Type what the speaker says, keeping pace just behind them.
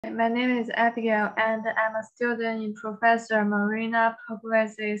My name is Abigail, and I'm a student in Professor Marina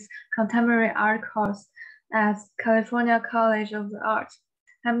Pugliase's Contemporary Art course at California College of the Arts.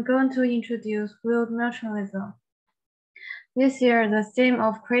 I'm going to introduce fluid mutualism. This year, the theme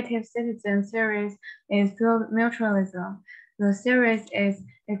of Creative Citizen series is fluid mutualism. The series is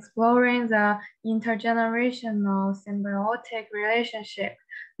exploring the intergenerational symbiotic relationship,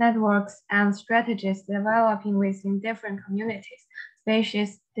 networks, and strategies developing within different communities,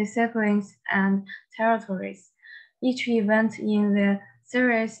 species, disciplines, and territories. Each event in the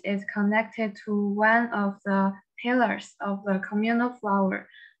series is connected to one of the pillars of the communal flower,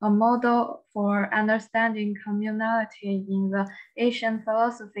 a model for understanding communality in the Asian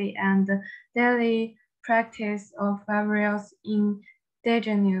philosophy and daily practice of various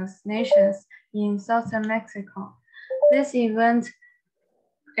indigenous nations in southern Mexico. This event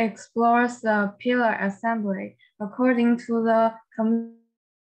explores the pillar assembly according to the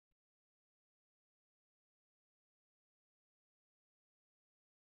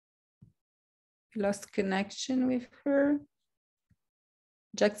lost connection with her.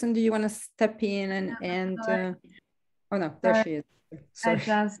 Jackson, do you want to step in and oh no, there she is. Sorry. I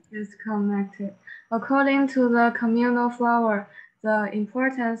just disconnected. According to the communal flower, the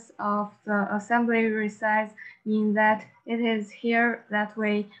importance of the assembly resides in that it is here that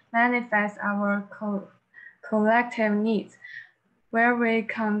we manifest our collective needs, where we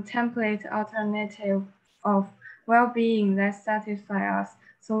contemplate alternatives of well-being that satisfy us,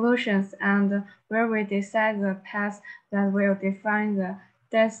 solutions, and where we decide the path that will define the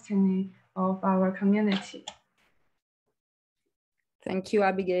destiny of our community. Thank you,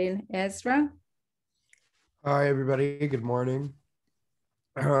 Abigail. Ezra? Hi, everybody. Good morning.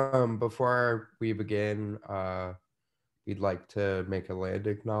 Before we begin, we'd like to make a land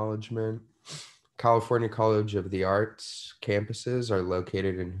acknowledgement. California College of the Arts campuses are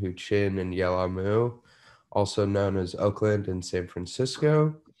located in Huichol and Yelamu, also known as Oakland and San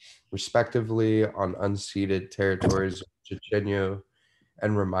Francisco, respectively, on unceded territories of Chochenyo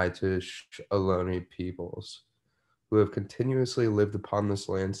and Ramaytush Ohlone peoples, who have continuously lived upon this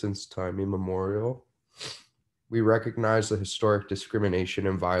land since time immemorial. We recognize the historic discrimination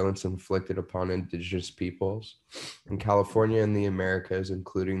and violence inflicted upon Indigenous peoples in California and the Americas,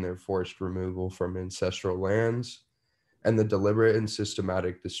 including their forced removal from ancestral lands and the deliberate and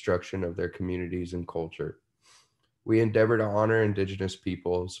systematic destruction of their communities and culture. We endeavor to honor Indigenous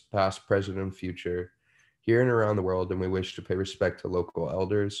peoples, past, present, and future, here and around the world, and we wish to pay respect to local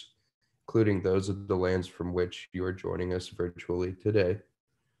elders, including those of the lands from which you are joining us virtually today.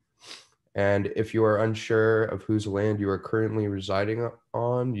 And if you are unsure of whose land you are currently residing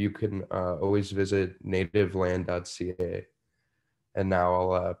on, you can always visit nativeland.ca. And now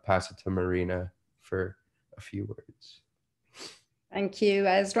I'll pass it to Marina for a few words. Thank you,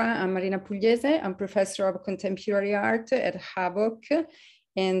 Ezra. I'm Marina Pugliese. I'm professor of contemporary art at HAVOC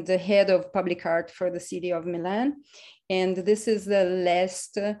and the head of public art for the city of Milan. And this is the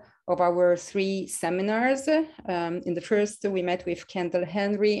last of our 3 seminars. In the first, we met with Kendall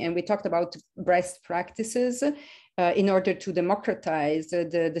Henry and we talked about best practices in order to democratize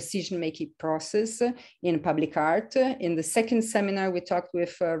the decision-making process in public art. In the second seminar, we talked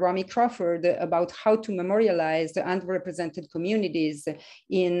with Romy Crawford about how to memorialize the underrepresented communities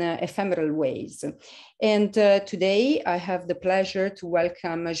in ephemeral ways. And today I have the pleasure to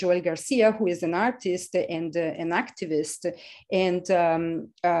welcome Joel Garcia, who is an artist and an activist. And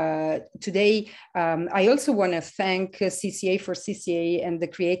today I also want to thank CCA for CCA and the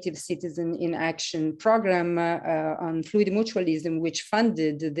Creative Citizen in Action program on fluid mutualism, which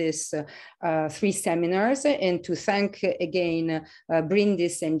funded this 3 seminars, and to thank again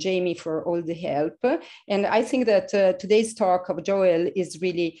Brindis and Jamie for all the help. And I think that today's talk of Joel is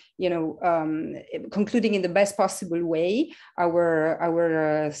really, concluding in the best possible way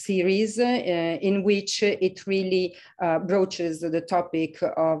our series in which it really broaches the topic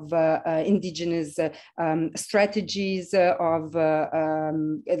of indigenous strategies of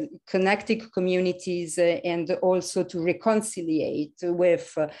connecting communities and also to reconciliate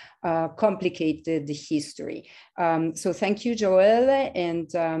with complicated history. So thank you, Joel. And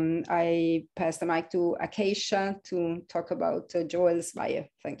I pass the mic to Acacia to talk about Joel's bio.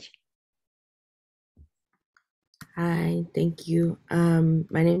 Thank you. Hi, thank you.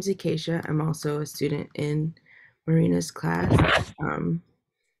 My name is Acacia. I'm also a student in Marina's class.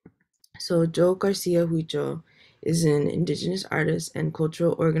 So Joel Garcia Huichol is an Indigenous artist and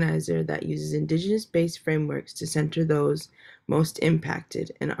cultural organizer that uses Indigenous-based frameworks to center those most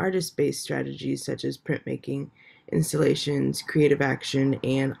impacted, and artist-based strategies such as printmaking, installations, creative action,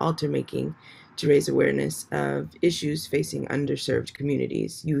 and altar making to raise awareness of issues facing underserved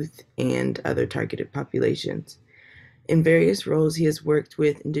communities, youth, and other targeted populations. In various roles, he has worked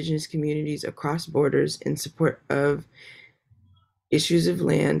with Indigenous communities across borders in support of issues of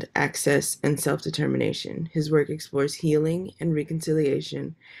land, access, and self-determination. His work explores healing and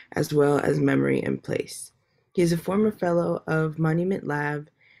reconciliation, as well as memory and place. He is a former fellow of Monument Lab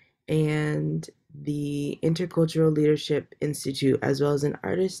and the Intercultural Leadership Institute, as well as an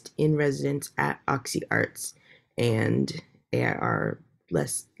artist in residence at Oxy Arts and AIR,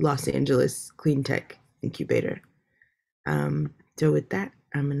 Los Angeles Cleantech Incubator. So with that,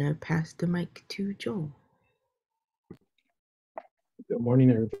 I'm gonna pass the mic to Joel. Good morning,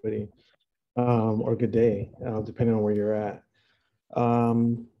 everybody, or good day, depending on where you're at.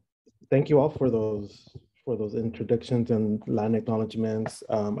 Thank you all for those introductions and land acknowledgements.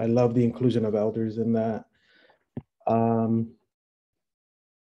 I love the inclusion of elders in that.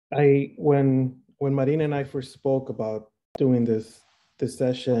 When Marina and I first spoke about doing this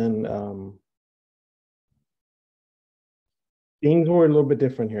session, things were a little bit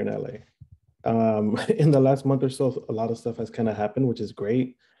different here in LA. In the last month or so, a lot of stuff has kind of happened, which is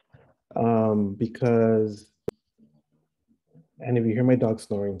great. Because, and if you hear my dog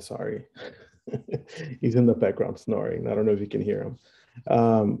snoring, sorry. He's in the background snoring. I don't know if you can hear him.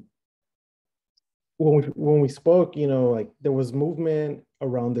 When we spoke, you know, like there was movement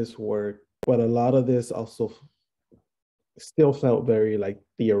around this work, but a lot of this also still felt very like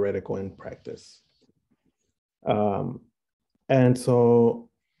theoretical in practice. And so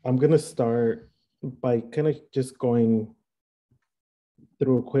I'm gonna start by kind of just going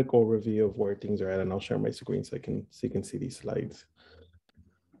through a quick overview of where things are at, and I'll share my screen so you can see these slides.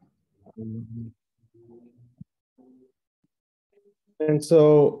 And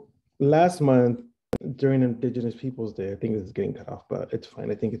so last month during Indigenous Peoples Day, I think this is getting cut off, but it's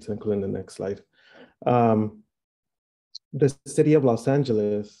fine. I think it's included in the next slide. The city of Los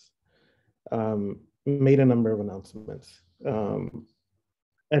Angeles made a number of announcements.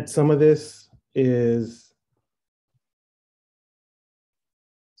 And some of this is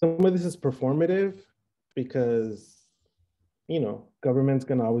performative because, you know, government's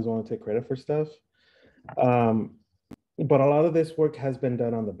gonna always want to take credit for stuff. But a lot of this work has been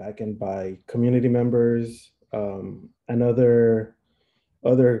done on the back end by community members and other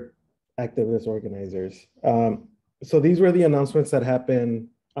activist organizers. So these were the announcements that happened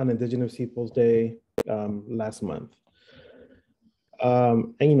on Indigenous Peoples Day last month.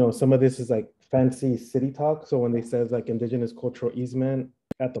 And you know, some of this is like fancy city talk. So when they says like Indigenous cultural easement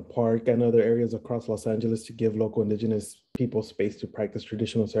at the park and other areas across Los Angeles to give local Indigenous people space to practice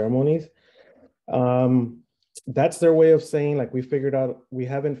traditional ceremonies, that's their way of saying like we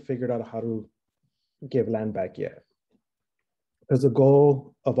haven't figured out how to give land back yet. Because the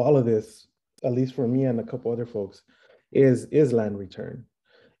goal of all of this, at least for me and a couple other folks, is land return.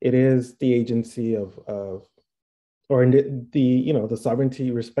 It is the agency the sovereignty,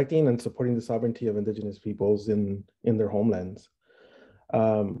 respecting and supporting the sovereignty of Indigenous peoples in their homelands.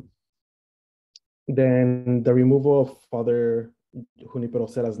 Then the removal of Father Junipero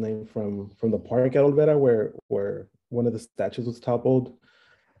Serra's name from the park at Olvera, where one of the statues was toppled.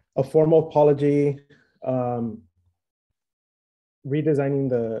 A formal apology, redesigning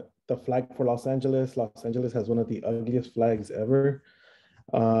the flag for Los Angeles. Los Angeles has one of the ugliest flags ever.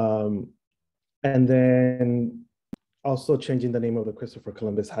 And then also changing the name of the Christopher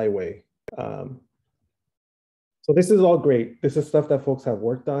Columbus Highway. So this is all great. This is stuff that folks have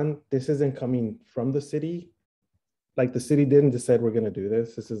worked on. This isn't coming from the city. Like the city didn't decide we're gonna do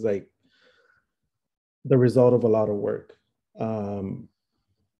this. This is like the result of a lot of work. And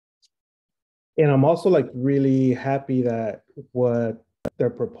I'm also like really happy that what they're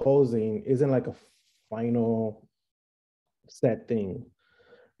proposing isn't like a final set thing.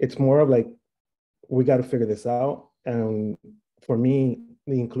 It's more of like, we got to figure this out. And for me,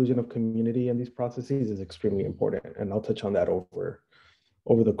 the inclusion of community in these processes is extremely important. And I'll touch on that over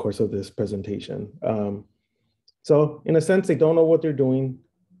the course of this presentation. So in a sense, they don't know what they're doing,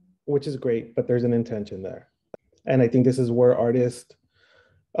 which is great, but there's an intention there. And I think this is where artists,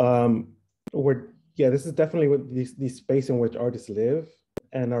 this is definitely what the space in which artists live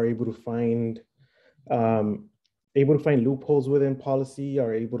and are able to find loopholes within policy,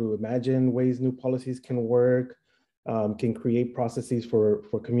 are able to imagine ways new policies can work, can create processes for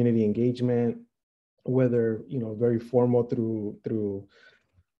community engagement, whether, you know, very formal through,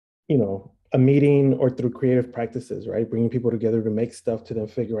 you know, a meeting or through creative practices, right? Bringing people together to make stuff to then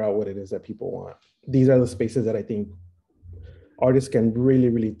figure out what it is that people want. These are the spaces that I think artists can really,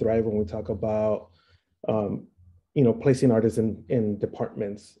 really thrive when we talk about placing artists in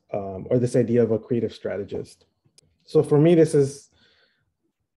departments, or this idea of a creative strategist. So for me, this is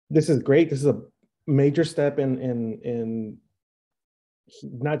great. This is a major step in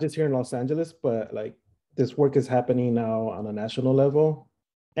not just here in Los Angeles, but like this work is happening now on a national level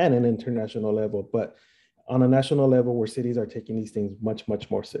and an international level. But on a national level, where cities are taking these things much, much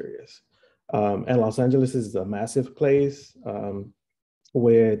more serious. And Los Angeles is a massive place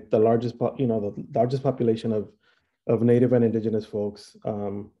with the largest population of Native and Indigenous folks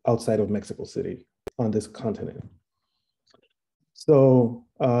outside of Mexico City on this continent. So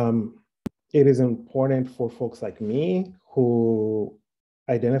it is important for folks like me who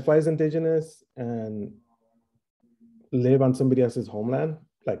identify as Indigenous and live on somebody else's homeland,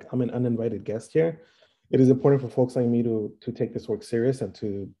 like I'm an uninvited guest here. It is important for folks like me to take this work serious and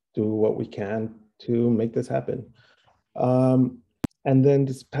to do what we can to make this happen. And then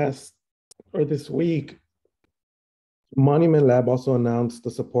this week, Monument Lab also announced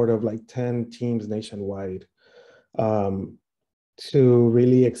the support of like 10 teams nationwide to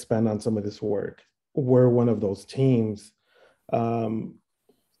really expand on some of this work. We're one of those teams.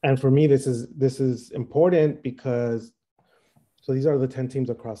 And for me, this is important because, so these are the 10 teams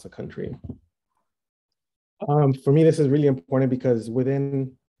across the country. For me, this is really important because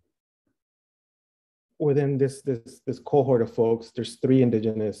within this cohort of folks, there's 3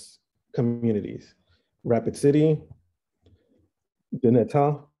 Indigenous communities: Rapid City,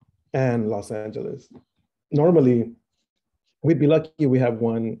 Duneta, and Los Angeles. Normally, we'd be lucky we have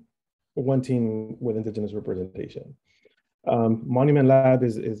one team with Indigenous representation. Monument Lab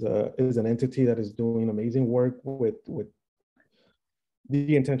is an entity that is doing amazing work with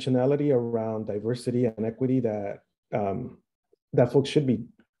the intentionality around diversity and equity that folks should be,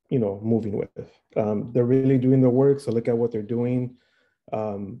 moving with. They're really doing the work. So look at what they're doing.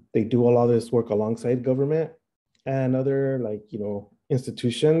 They do a lot of this work alongside government and other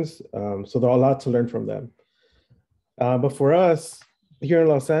institutions. So there's a lot to learn from them. But for us here in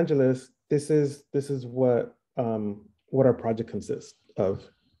Los Angeles, this is what our project consists of.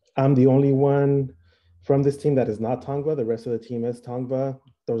 I'm the only one from this team that is not Tongva. The rest of the team is Tongva.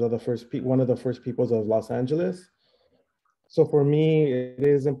 Those are one of the first peoples of Los Angeles. So for me, it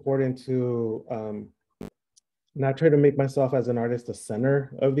is important to not try to make myself as an artist the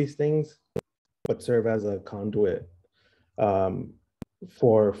center of these things, but serve as a conduit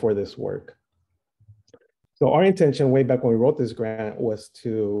for this work. So our intention way back when we wrote this grant was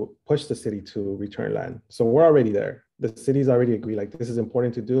to push the city to return land. So we're already there. The city's already agreed, like, this is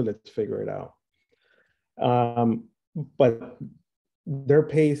important to do, let's figure it out. But their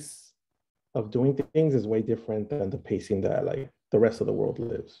pace of doing things is way different than the pacing that the rest of the world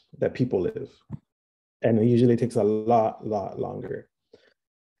lives, that people live. And it usually takes a lot longer.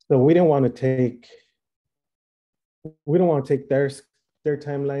 So we didn't want to take their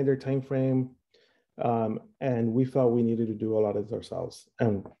timeline, their time frame, and we felt we needed to do a lot of this ourselves.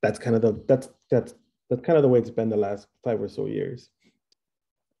 And that's kind of the way it's been the last 5 or so years.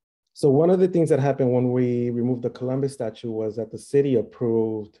 So one of the things that happened when we removed the Columbus statue was that the city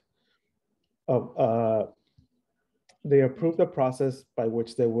approved a process by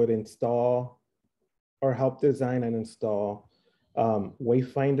which they would install or help design and install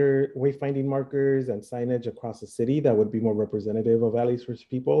wayfinding markers and signage across the city that would be more representative of Valley's First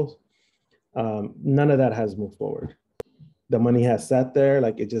Peoples. None of that has moved forward. The money has sat there,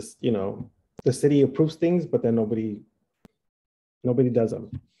 like it just, the city approves things, but then nobody does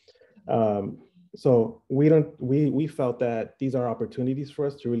them. So we felt that these are opportunities for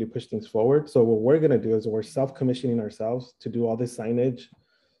us to really push things forward. So what we're gonna do is we're self-commissioning ourselves to do all this signage,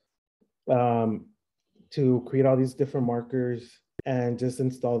 to create all these different markers and just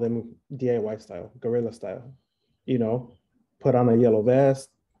install them DIY style, guerrilla style, put on a yellow vest,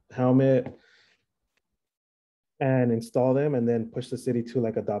 helmet, and install them, and then push the city to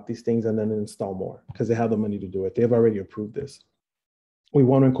adopt these things and then install more because they have the money to do it. They've already approved this. We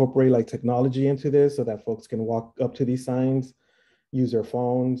want to incorporate technology into this so that folks can walk up to these signs, use their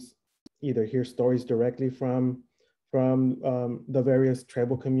phones, either hear stories directly from the various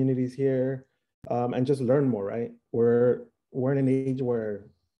tribal communities here, and just learn more, right? We're in an age where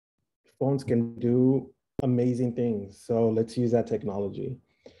phones can do amazing things. So let's use that technology.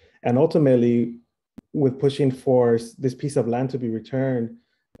 And ultimately, with pushing for this piece of land to be returned,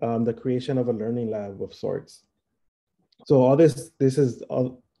 the creation of a learning lab of sorts. So all this is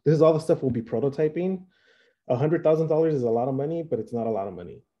all the stuff we'll be prototyping. $100,000 is a lot of money, but it's not a lot of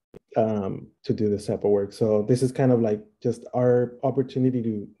money to do this type of work. So this is kind of just our opportunity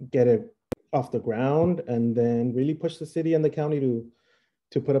to get it off the ground and then really push the city and the county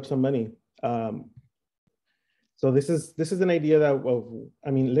to put up some money. So this is an idea that, well, I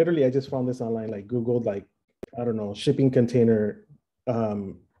mean, literally, I just found this online, like Googled, like, I don't know, shipping container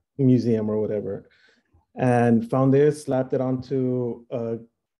museum or whatever, and found this, slapped it onto a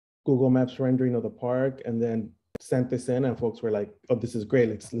Google Maps rendering of the park, and then sent this in, and folks were like, "Oh, this is great.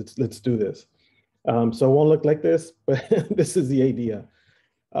 Let's do this." So it won't look like this, but this is the idea.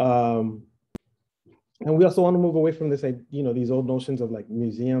 And we also want to move away from this, you know, these old notions of like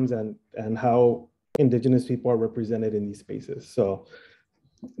museums and how Indigenous people are represented in these spaces. So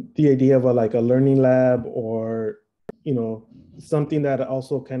the idea of like a learning lab, or, you know, something that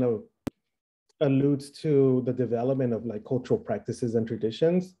also kind of alludes to the development of like cultural practices and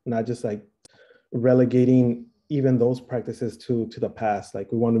traditions, not just like relegating even those practices to the past. Like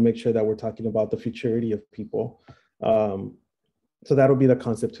we want to make sure that we're talking about the futurity of people. So that'll be the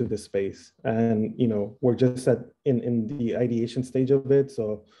concept to this space. And, you know, we're just in the ideation stage of it.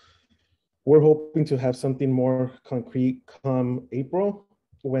 So we're hoping to have something more concrete come April,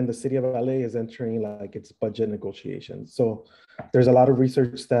 when the city of LA is entering like its budget negotiations. So there's a lot of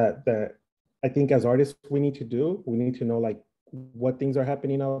research that I think as artists we need to do. We need to know like what things are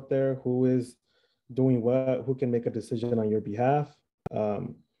happening out there, who is doing what, who can make a decision on your behalf, to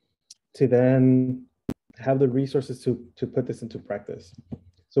then have the resources to put this into practice.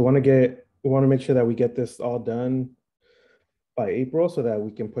 So we want to make sure that we get this all done by April, so that we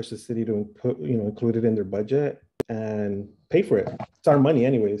can push the city to include it in their budget and pay for it. It's our money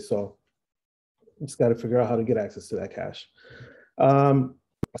anyway, so just got to figure out how to get access to that cash.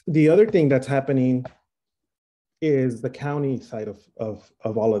 The other thing that's happening is the county side of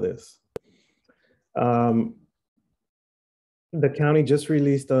all of this. The county just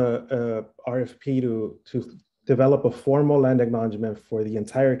released a RFP to develop a formal land acknowledgement for the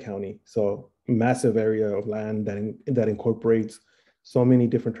entire county. So massive area of land that incorporates so many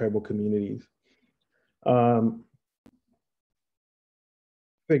different tribal communities.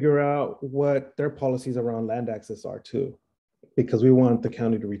 Figure out what their policies around land access are too, because we want the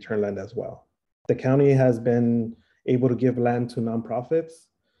county to return land as well. The county has been able to give land to nonprofits,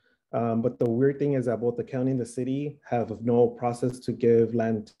 but the weird thing is that both the county and the city have no process to give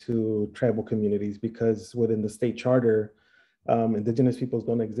land to tribal communities, because within the state charter, Indigenous peoples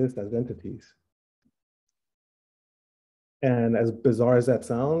don't exist as entities. And as bizarre as that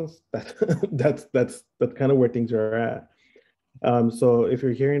sounds, that's kind of where things are at. So if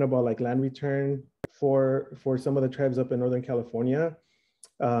you're hearing about like land return for some of the tribes up in Northern California,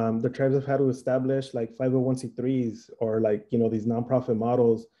 the tribes have had to establish like 501c3s or like, you know, these nonprofit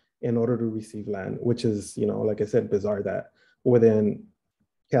models in order to receive land, which is, you know, like I said, bizarre that within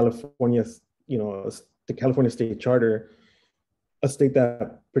California's, you know, the California state charter, a state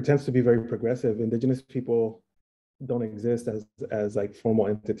that pretends to be very progressive, Indigenous people don't exist as like formal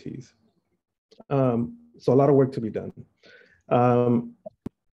entities. So a lot of work to be done.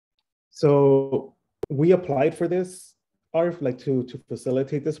 So we applied for this ARF like to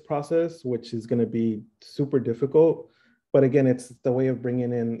facilitate this process, which is going to be super difficult. But again, it's the way of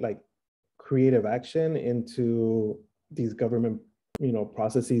bringing in like creative action into these government, you know,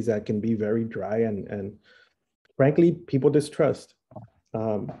 processes that can be very dry and frankly, people distrust.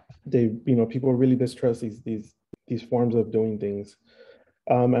 People really distrust these forms of doing things.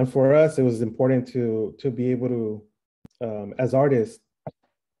 And for us, it was important to be able to, as artists,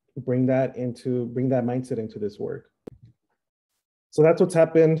 bring that mindset into this work. So that's what's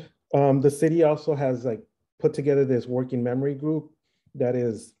happened. The city also has like put together this working memory group that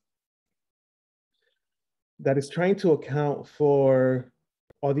is trying to account for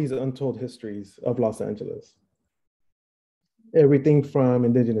all these untold histories of Los Angeles. Everything from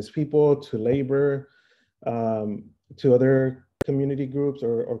Indigenous people to labor, to other community groups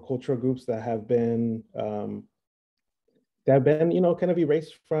or cultural groups that have been you know, kind of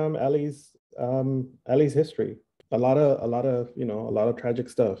erased from LA's history. A lot of tragic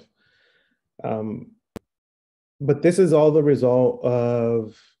stuff. But this is all the result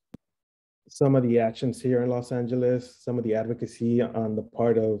of some of the actions here in Los Angeles, some of the advocacy on the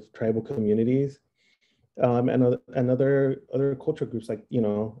part of tribal communities, and other cultural groups, like, you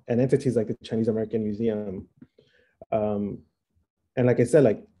know, and entities like the Chinese American Museum. And like I said,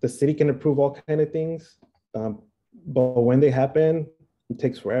 like the city can approve all kind of things, but when they happen, it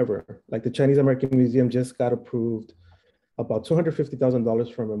takes forever. Like the Chinese American Museum just got approved about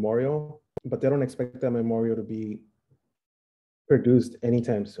 $250,000 for a memorial, but they don't expect that memorial to be produced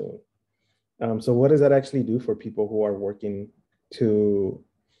anytime soon. So what does that actually do for people who are working to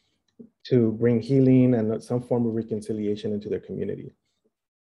bring healing and some form of reconciliation into their community?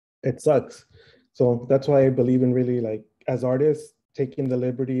 It sucks. So that's why I believe in really, like, as artists, taking the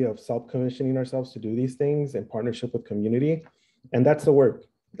liberty of self-commissioning ourselves to do these things in partnership with community. And that's the work.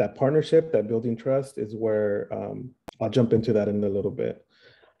 That partnership, that building trust is where I'll jump into that in a little bit.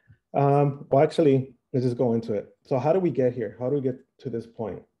 Well, actually, let's just go into it. So how do we get here? How do we get to this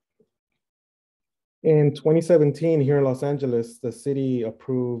point? In 2017, here in Los Angeles, the city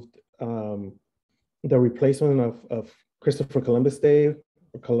approved the replacement of Christopher Columbus Day,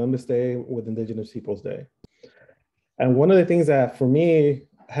 or Columbus Day, with Indigenous Peoples Day. And one of the things that, for me,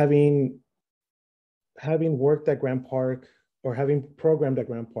 having worked at Grant Park, or having programmed at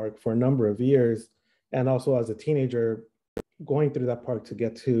Grant Park for a number of years, and also as a teenager, going through that park to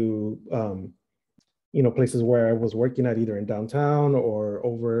get to places where I was working at, either in downtown or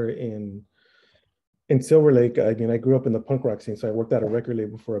over in Silver Lake. I mean, I grew up in the punk rock scene, so I worked at a record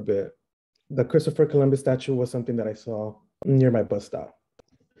label for a bit. The Christopher Columbus statue was something that I saw near my bus stop.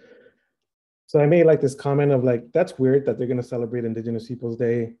 So I made like this comment of like, that's weird that they're gonna celebrate Indigenous Peoples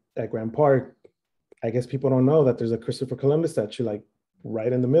Day at Grant Park. I guess people don't know that there's a Christopher Columbus statue like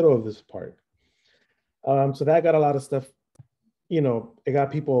right in the middle of this park. So that got a lot of stuff, it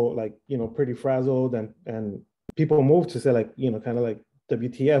got people like, pretty frazzled, and people moved to say like, kind of like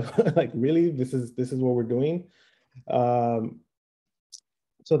WTF, like really, this is what we're doing.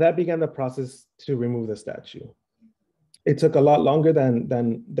 So that began the process to remove the statue. It took a lot longer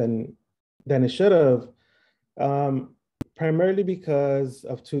than it should have, primarily because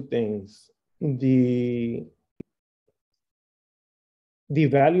of two things. The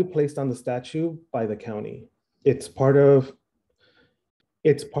value placed on the statue by the county. It's part of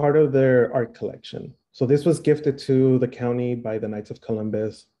their art collection. So this was gifted to the county by the Knights of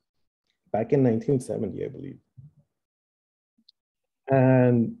Columbus back in 1970, I believe.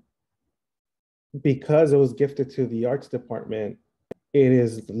 And because it was gifted to the arts department, it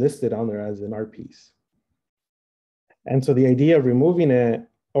is listed on there as an art piece. And so the idea of removing it,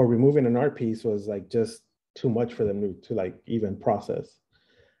 or removing an art piece, was like just too much for them to like even process,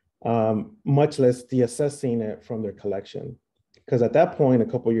 much less deassessing it from their collection. Because at that point, a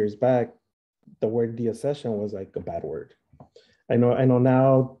couple years back, the word deaccession was like a bad word. I know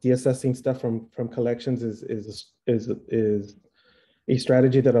now deassessing stuff from collections is a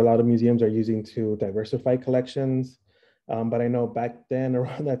strategy that a lot of museums are using to diversify collections. But I know back then,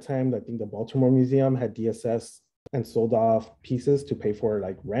 around that time, I think the Baltimore Museum had deassessed and sold off pieces to pay for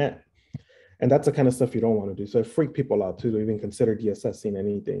like rent. And that's the kind of stuff you don't want to do. So it freaked people out too, to even consider deassessing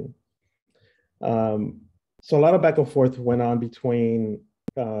anything. So a lot of back and forth went on between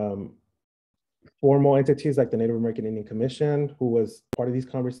formal entities like the Native American Indian Commission, who was part of these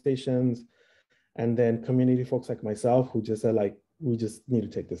conversations, and then community folks like myself, who just said like, we just need to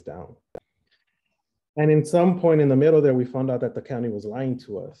take this down. And in some point in the middle there, we found out that the county was lying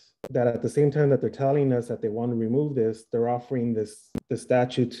to us, that at the same time that they're telling us that they want to remove this, they're offering this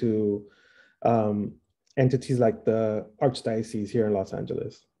statue to entities like the Archdiocese here in Los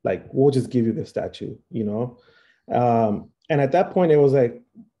Angeles. Like, we'll just give you this statue, And at that point it was like,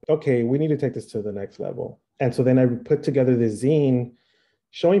 okay, we need to take this to the next level. And so then I put together this zine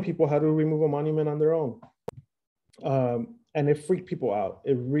showing people how to remove a monument on their own. And it freaked people out.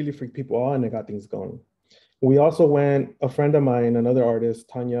 It really freaked people out, and it got things going. We also went, a friend of mine, another artist,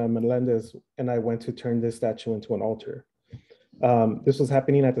 Tanya Melendez, and I went to turn this statue into an altar. This was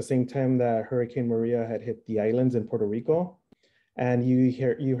happening at the same time that Hurricane Maria had hit the islands in Puerto Rico. And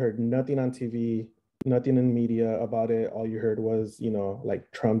you heard nothing on TV, nothing in media about it. All you heard was,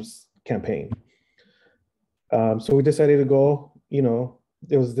 like Trump's campaign. So we decided to go,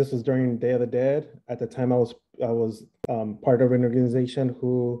 this was during Day of the Dead. At the time I was part of an organization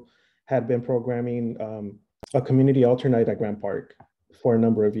who had been programming a community altar night at Grant Park for a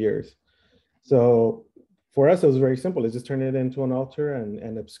number of years. So for us, it was very simple. It's just turn it into an altar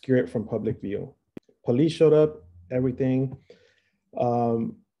and obscure it from public view. Police showed up, everything.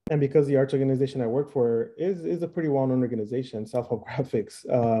 And because the arts organization I work for is a pretty well-known organization, Self-Help Graphics,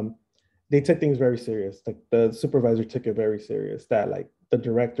 they took things very serious. Like the supervisor took it very serious, that like the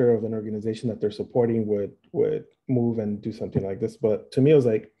director of an organization that they're supporting would move and do something like this. But to me, it was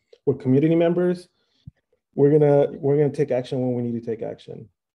like, we're community members. We're gonna take action when we need to take action.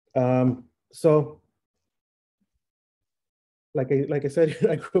 So like I said,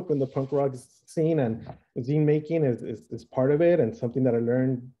 I grew up in the punk rock scene, and zine making is part of it, and something that I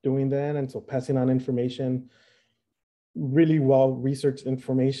learned doing then. And so passing on information, really well-researched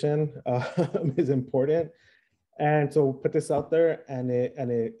information is important. And so put this out there, and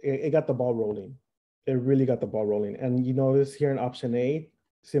it got the ball rolling. It really got the ball rolling. And you notice here in option A,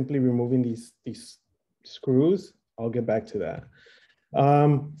 simply removing these screws. I'll get back to that.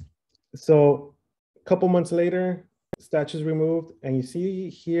 So a couple months later, statues removed, and you see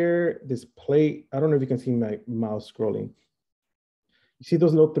here this plate. I don't know if you can see my mouse scrolling. You see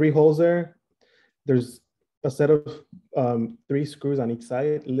those little 3 holes there? There's a set of 3 screws on each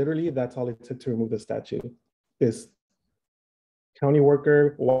side. Literally, that's all it took to remove the statue. This county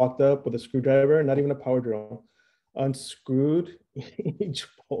worker walked up with a screwdriver, not even a power drill, unscrewed each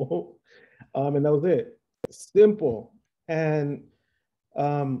bolt, and that was it. Simple. And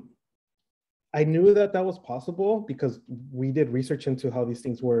I knew that that was possible because we did research into how these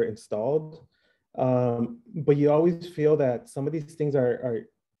things were installed. But you always feel that some of these things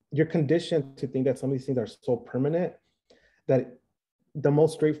you're conditioned to think that some of these things are so permanent that the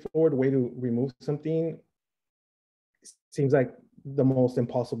most straightforward way to remove something seems like the most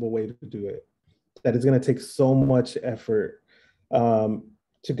impossible way to do it. That it's going to take so much effort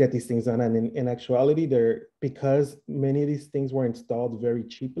to get these things done. And in actuality, because many of these things were installed very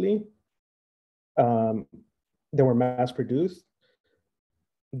cheaply, they were mass produced,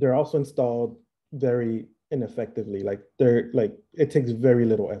 they're also installed very ineffectively. It takes very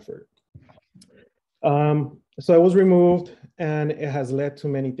little effort. So it was removed, and it has led to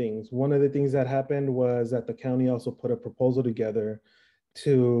many things. One of the things that happened was that the county also put a proposal together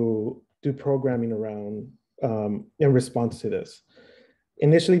to do programming around in response to this.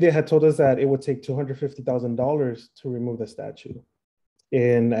 Initially, they had told us that it would take $250,000 to remove the statue.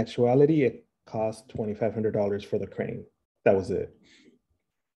 In actuality, it cost $2,500 for the crane. That was it.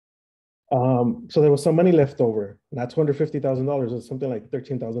 So there was some money left over. Not $250,000, it was something like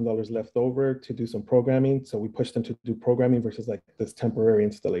 $13,000 left over to do some programming. So we pushed them to do programming versus like this temporary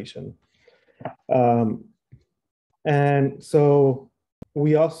installation. And so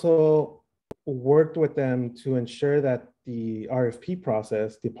we also worked with them to ensure that the RFP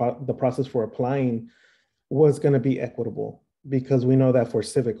process, the process for applying, was going to be equitable, because we know that for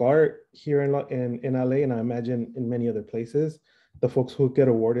civic art here in LA, and I imagine in many other places, the folks who get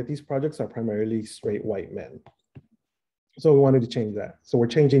awarded these projects are primarily straight white men. So we wanted to change that. So we're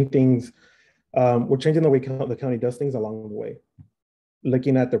changing things. We're changing the way the county does things along the way,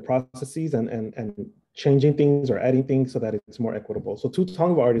 looking at their processes and changing things or adding things so that it's more equitable. So 2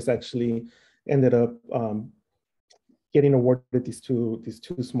 Tongva artists actually ended up getting awarded these two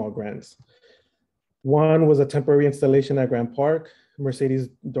small grants. One was a temporary installation at Grand Park, Mercedes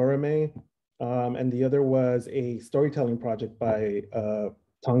Dorame, and the other was a storytelling project by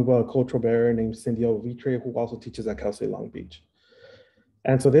Tongva cultural bearer named Cindy Vitre, who also teaches at Cal State Long Beach.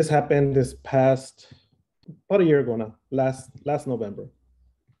 And so this happened this past, about a year ago now, last November.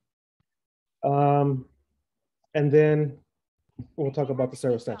 And then we'll talk about the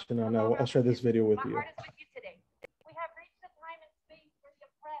Cerro statue now. I'll share this video with you. We have reached a time and space where the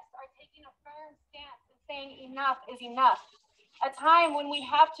oppressed are taking a firm stance and saying enough is enough. A time when we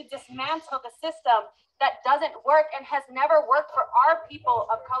have to dismantle the system that doesn't work and has never worked for our people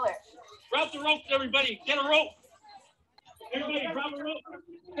of color. Drop the rope, everybody. Get a rope. Everybody, drop a rope.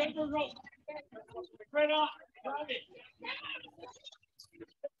 Take the rope. Right on. Drop it.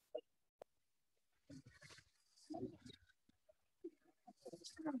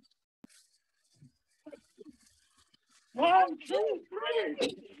 1, 2,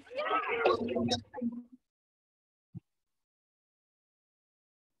 3.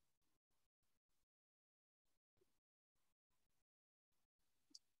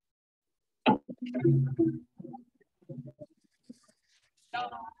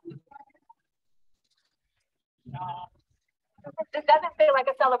 This doesn't feel like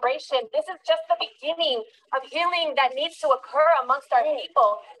a celebration. This is just the beginning of healing that needs to occur amongst our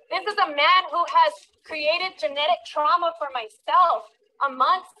people. This is a man who has created genetic trauma for myself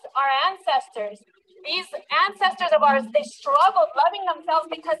amongst our ancestors. These ancestors of ours, they struggled loving themselves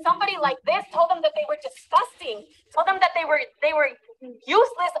because somebody like this told them that they were disgusting, told them that they were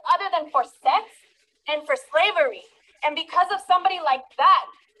useless other than for sex and for slavery. And because of somebody like that,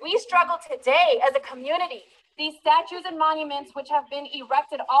 we struggle today as a community. These statues and monuments, which have been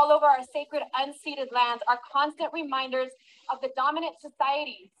erected all over our sacred unceded lands, are constant reminders of the dominant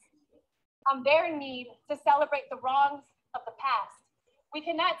societies on their need to celebrate the wrongs of the past. We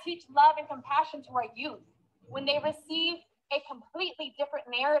cannot teach love and compassion to our youth when they receive a completely different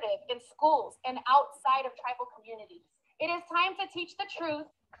narrative in schools and outside of tribal communities. It is time to teach the truth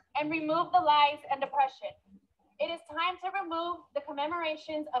and remove the lies and oppression. It is time to remove the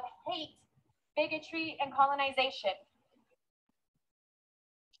commemorations of hate, bigotry, and colonization.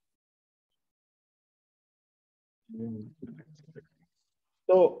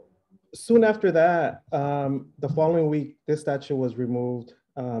 So soon after that, the following week, this statue was removed.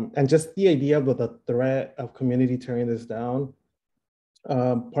 And just the idea of the threat of community tearing this down,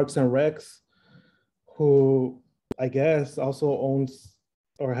 Parks and Recs, who I guess, also owns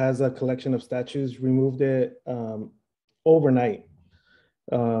or has a collection of statues, removed it overnight.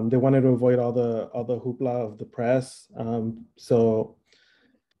 They wanted to avoid all the hoopla of the press. So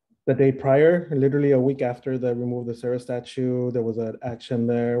the day prior, literally a week after the remove the Sarah statue, there was an action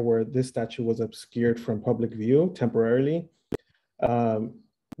there where this statue was obscured from public view temporarily.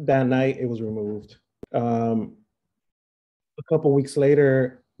 That night, it was removed. A couple weeks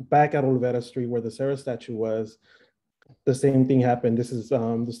later, back at Olivera Street where the Sarah statue was, the same thing happened. This is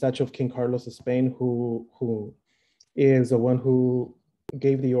the statue of King Carlos of Spain, who is the one who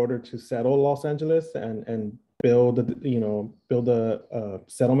gave the order to settle Los Angeles and build a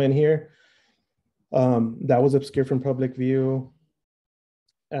settlement here. That was obscured from public view.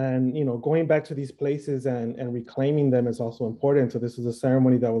 And going back to these places and reclaiming them is also important. So this was a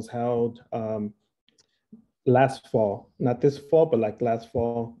ceremony that was held last fall, not this fall, but like last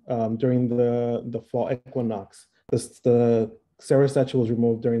fall, during the fall equinox. The Sarah statue was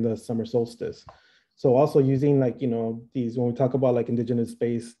removed during the summer solstice. So also using these, when we talk about like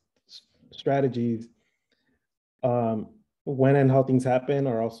indigenous-based strategies, when and how things happen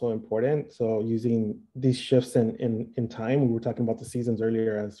are also important. So using these shifts in time, we were talking about the seasons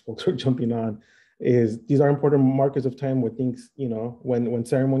earlier as folks were jumping on, these are important markers of time where things, when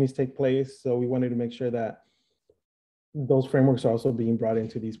ceremonies take place. So we wanted to make sure that those frameworks are also being brought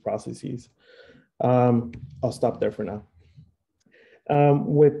into these processes. I'll stop there for now.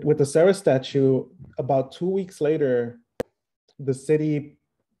 With the Sarah statue, about 2 weeks later, the city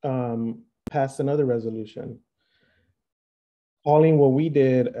passed another resolution calling what we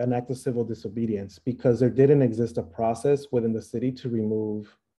did an act of civil disobedience, because there didn't exist a process within the city to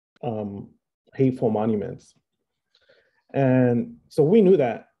remove hateful monuments. And so we knew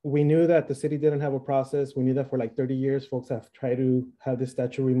that. We knew that the city didn't have a process. We knew that for like 30 years, folks have tried to have this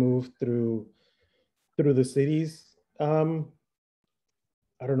statue removed through the city's, through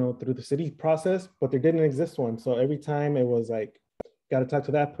the city process, but there didn't exist one. So every time it was like, got to talk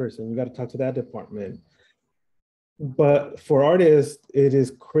to that person, you got to talk to that department. But for artists, it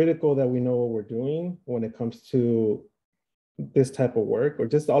is critical that we know what we're doing when it comes to this type of work, or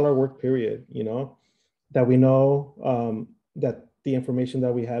just all our work period, that we know that the information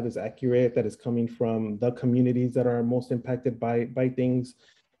that we have is accurate, that is coming from the communities that are most impacted by things.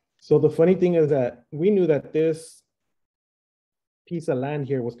 So the funny thing is that we knew that this piece of land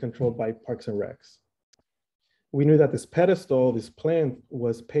here was controlled by Parks and Recs. We knew that this pedestal, this plinth,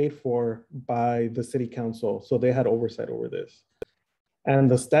 was paid for by the city council. So they had oversight over this.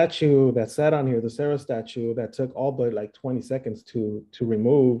 And the statue that sat on here, the Sarah statue, that took all but like 20 seconds to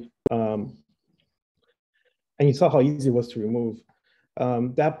remove, and you saw how easy it was to remove.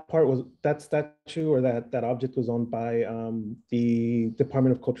 That statue or that object was owned by the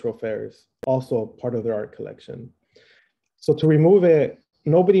Department of Cultural Affairs, also part of their art collection. So to remove it,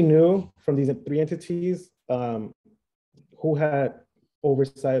 nobody knew from these three entities who had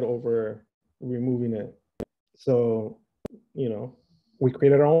oversight over removing it. So, we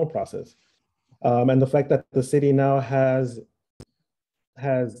created our own process. And the fact that the city now has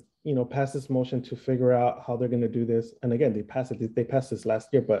passed this motion to figure out how they're going to do this. And again, they passed this last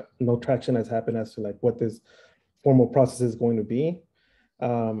year, but no traction has happened as to like what this formal process is going to be.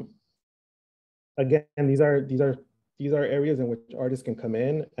 Again, these are areas in which artists can come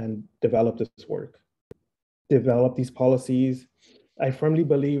in and develop this work, develop these policies. I firmly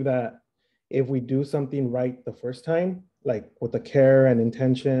believe that if we do something right the first time, like with the care and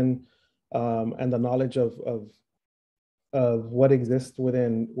intention and the knowledge of what exists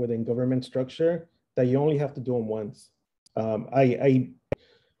within government structure, that you only have to do them once.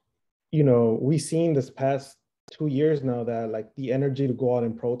 We've seen this past 2 years now that like the energy to go out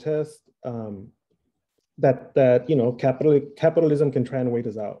and protest, capitalism can try and wait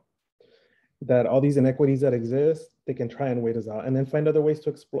us out. That all these inequities that exist, they can try and wait us out, and then find other ways to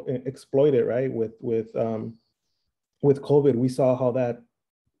exploit it. Right? With COVID, we saw how that,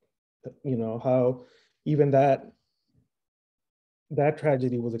 how even that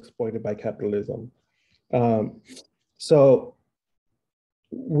tragedy was exploited by capitalism. So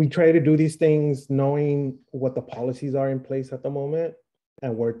we try to do these things knowing what the policies are in place at the moment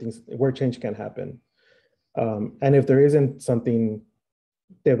and where change can happen. And if there isn't something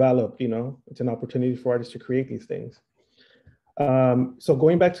developed, it's an opportunity for artists to create these things. So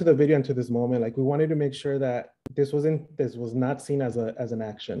going back to the video and to this moment, like we wanted to make sure that this was not seen as an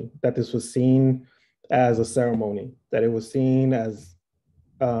action, that this was seen as a ceremony, that it was seen as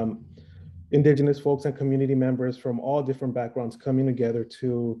Indigenous folks and community members from all different backgrounds coming together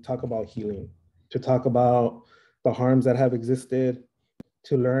to talk about healing, to talk about the harms that have existed,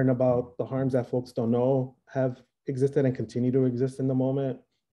 to learn about the harms that folks don't know have existed and continue to exist in the moment.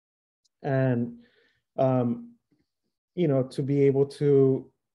 And, you know, to be able to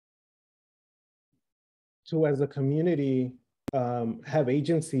as a community, have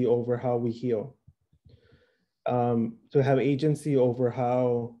agency over how we heal, to have agency over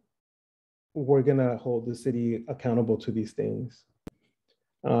how we're gonna hold the city accountable to these things.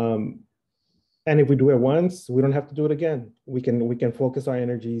 And if we do it once, we don't have to do it again. We can focus our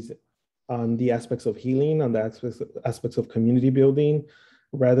energies on the aspects of healing, on the aspects of community building,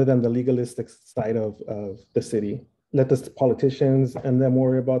 rather than the legalistic side of the city. Let the politicians and them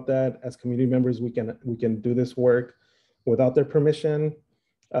worry about that. As community members, we can do this work without their permission.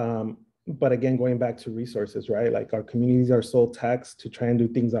 But again, going back to resources, right? Like our communities are so taxed to try and do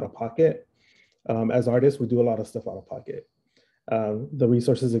things out of pocket. As artists, we do a lot of stuff out of pocket. The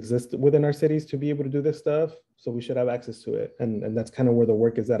resources exist within our cities to be able to do this stuff, so we should have access to it. And that's kind of where the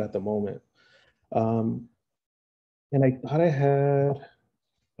work is at the moment. And I thought I had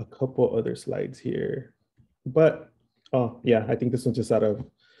a couple other slides here, but oh yeah, I think this one's just out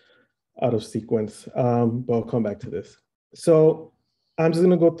of sequence, but I'll come back to this. So I'm just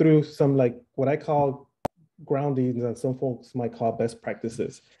gonna go through some like what I call groundings, and some folks might call best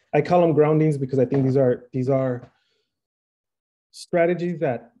practices. I call them groundings because I think these are strategies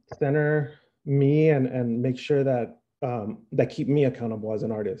that center me and make sure that that keep me accountable as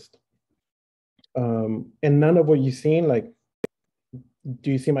an artist. And none of what you've seen, like,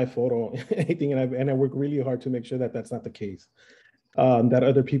 do you see my photo, anything? And I work really hard to make sure that that's not the case. That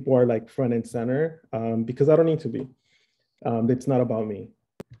other people are like front and center, because I don't need to be. It's not about me.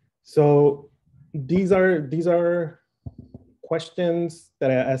 So these are questions that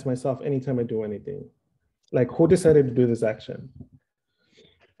I ask myself anytime I do anything. Like, who decided to do this action?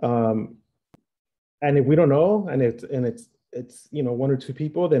 And if we don't know, and it's you know, one or two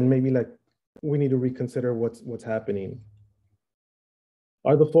people, then maybe like we need to reconsider what's happening.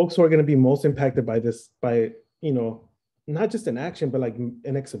 Are the folks who are going to be most impacted by this, by, you know, not just an action, but like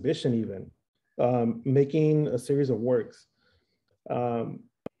an exhibition even, making a series of works, are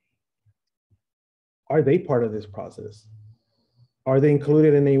they part of this process? Are they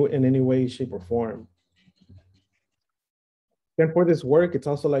included in any way, shape, or form? And for this work, it's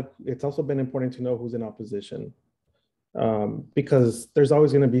also been important to know who's in opposition, because there's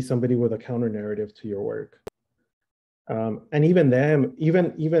always going to be somebody with a counter narrative to your work. And even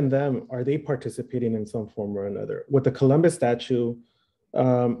them, are they participating in some form or another? With the Columbus statue,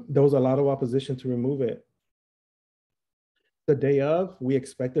 there was a lot of opposition to remove it. The day of, we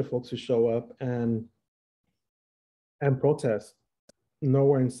expected folks to show up and protest.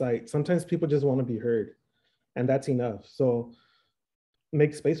 Nowhere in sight. Sometimes people just want to be heard, and that's enough. So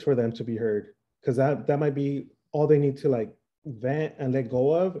make space for them to be heard, because that might be all they need to like vent and let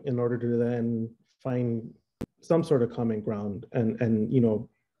go of in order to then find some sort of common ground and you know,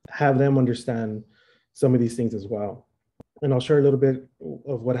 have them understand some of these things as well. And I'll share a little bit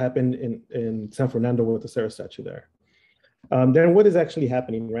of what happened in San Fernando with the Sarah statue there. Then what is actually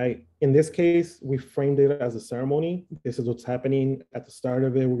happening, right? In this case, we framed it as a ceremony. This is what's happening at the start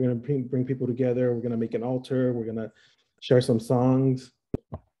of it. We're gonna bring people together. We're gonna make an altar. We're gonna share some songs.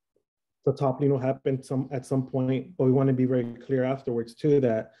 The toppling will happen at some point, but we want to be very clear afterwards too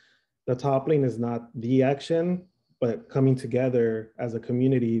that the toppling is not the action, but coming together as a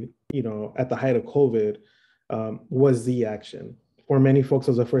community, you know, at the height of COVID, was the action. For many folks,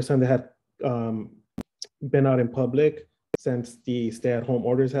 it was the first time they had been out in public since the stay-at-home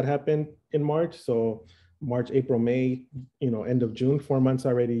orders had happened in March. So March, April, May, you know, end of June, 4 months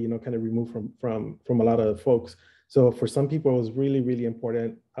already, you know, kind of removed from a lot of folks. So for some people, it was really, really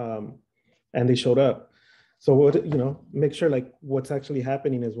important, and they showed up. So what, you know, make sure like what's actually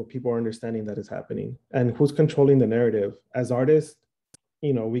happening is what people are understanding that is happening, and who's controlling the narrative. As artists,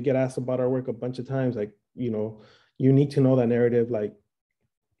 you know, we get asked about our work a bunch of times, like, you know, you need to know that narrative, like,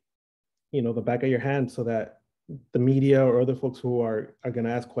 you know, the back of your hand, so that the media or other folks who are going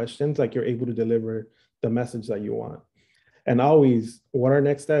to ask questions, like you're able to deliver the message that you want. And always, what are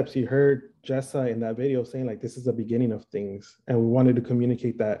next steps? You heard Jessa in that video saying like, this is the beginning of things. And we wanted to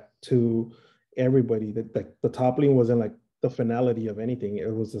communicate that to everybody, that the toppling wasn't like the finality of anything.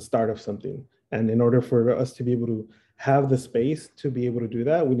 It was the start of something. And in order for us to be able to have the space to be able to do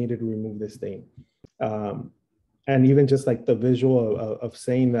that, we needed to remove this thing. And even just like the visual of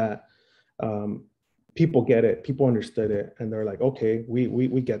saying that, people get it, people understood it, and they're like, okay,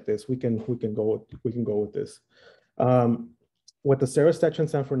 we get this. We can go with this. With the Sarah statue in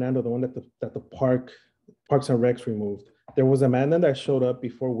San Fernando, the one that the Parks and Recs removed, there was a man that showed up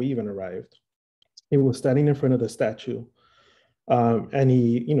before we even arrived. He was standing in front of the statue, And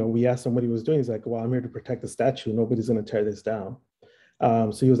he, we asked him what he was doing. He's like, well, I'm here to protect the statue. Nobody's going to tear this down.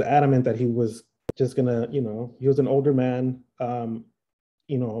 So he was adamant that he was just gonna, he was an older man, hardcore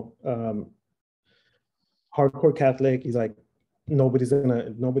Catholic. He's like, nobody's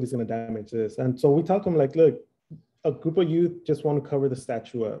gonna damage this. And so we talked to him like, look, a group of youth just want to cover the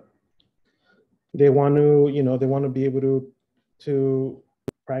statue up. They want to, they want to be able to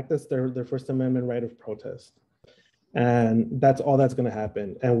practice their First Amendment right of protest. And that's all that's going to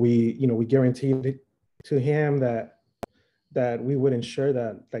happen. And we guaranteed to him that we would ensure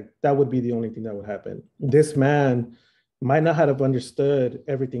that that would be the only thing that would happen. This man might not have understood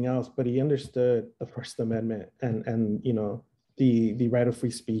everything else, but he understood the First Amendment and the right of free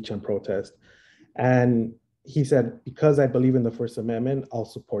speech and protest. And he said, because I believe in the First Amendment, I'll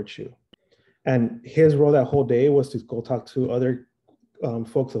support you. And his role that whole day was to go talk to other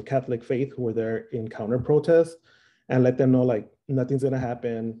folks of Catholic faith who were there in counter protest and let them know like nothing's gonna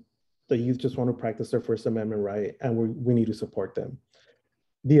happen. The youth just want to practice their First Amendment right, and we need to support them.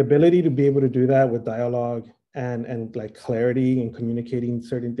 The ability to be able to do that with dialogue and like clarity and communicating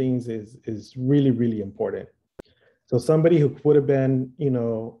certain things is really, really important. So somebody who would have been,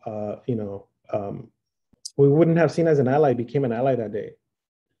 we wouldn't have seen as an ally became an ally that day.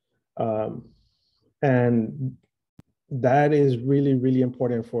 And that is really, really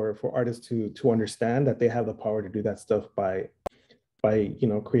important for artists to understand that they have the power to do that stuff by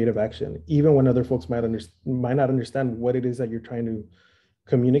creative action. Even when other folks might not understand what it is that you're trying to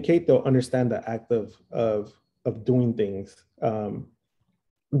communicate, they'll understand the act of doing things,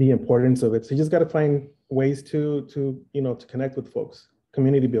 the importance of it. So you just got to find ways to connect with folks,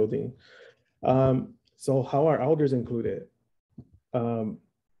 community building. So how are elders included?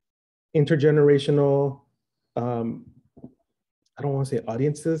 Intergenerational, I don't want to say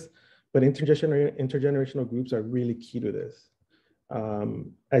audiences, but intergenerational groups are really key to this.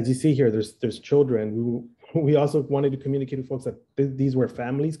 As you see here, there's children. We also wanted to communicate to folks that these were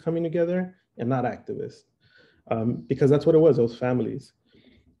families coming together and not activists, because that's what it was, those families.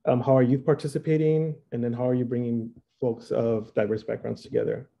 How are youth participating? And then how are you bringing folks of diverse backgrounds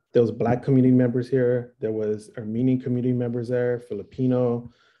together? There was Black community members here. There was Armenian community members there, Filipino,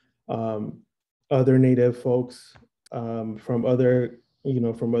 other Native folks from other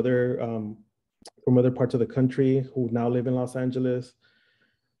parts of the country who now live in Los Angeles.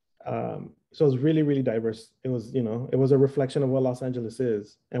 So it was really, really diverse. It was a reflection of what Los Angeles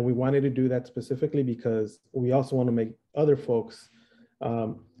is. And we wanted to do that specifically because we also want to make other folks,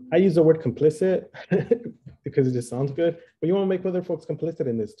 I use the word complicit because it just sounds good, but you want to make other folks complicit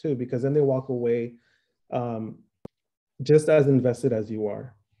in this too, because then they walk away just as invested as you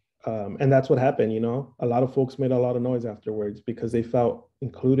are. And that's what happened, a lot of folks made a lot of noise afterwards because they felt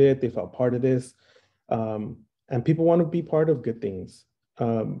included, they felt part of this. And people want to be part of good things.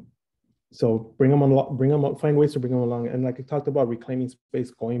 So bring them up, find ways to bring them along. And like I talked about reclaiming space,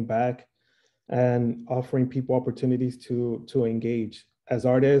 going back and offering people opportunities to engage. As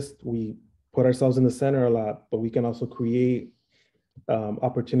artists, we put ourselves in the center a lot, but we can also create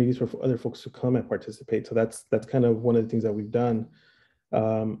opportunities for other folks to come and participate. So that's kind of one of the things that we've done.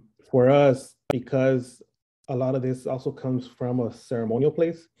 For us, because a lot of this also comes from a ceremonial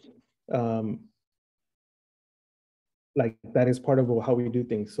place, like that is part of how we do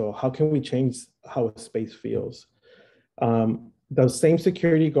things. So how can we change how a space feels? Those same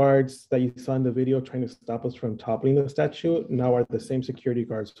security guards that you saw in the video trying to stop us from toppling the statue now are the same security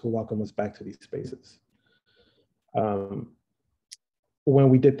guards who welcome us back to these spaces. When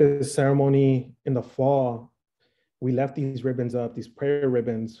we did this ceremony in the fall, we left these ribbons up, these prayer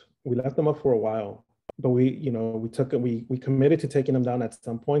ribbons, we left them up for a while, but we committed to taking them down at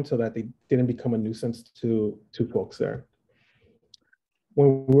some point so that they didn't become a nuisance to folks there.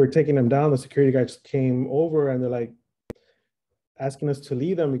 When we were taking them down, the security guards came over and they're like asking us to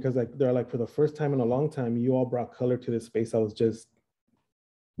leave them because they're like, for the first time in a long time, you all brought color to this space. I was just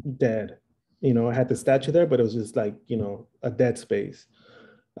dead. I had the statue there, but it was just like, a dead space.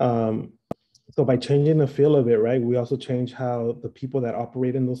 So by changing the feel of it, right, we also change how the people that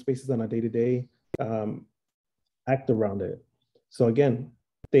operate in those spaces on a day-to-day act around it. So again,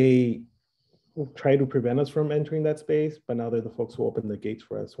 they try to prevent us from entering that space, but now they're the folks who open the gates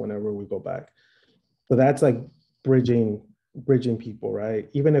for us whenever we go back. So that's like bridging people, right?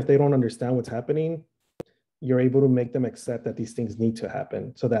 Even if they don't understand what's happening, you're able to make them accept that these things need to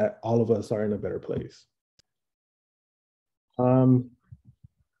happen so that all of us are in a better place.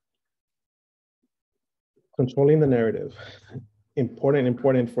 Controlling the narrative,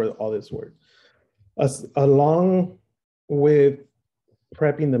 important for all this work. Along with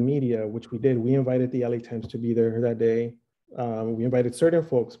prepping the media, which we did, we invited the LA Times to be there that day. We invited certain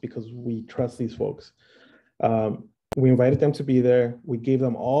folks because we trust these folks. We invited them to be there. We gave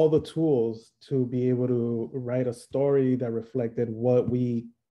them all the tools to be able to write a story that reflected what we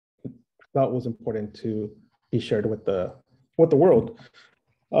thought was important to be shared with the world.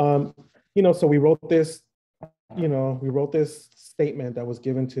 So we wrote this, statement that was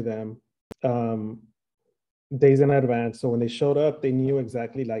given to them days in advance. So when they showed up, they knew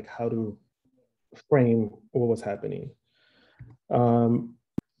exactly like how to frame what was happening. The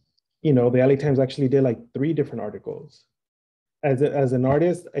LA Times actually did like 3 different articles. As an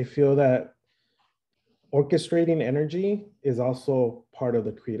artist, I feel that orchestrating energy is also part of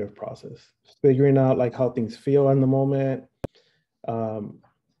the creative process. Figuring out like how things feel in the moment,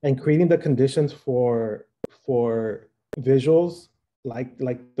 and creating the conditions for visuals, like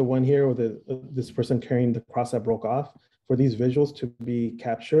the one here with this person carrying the cross that broke off, for these visuals to be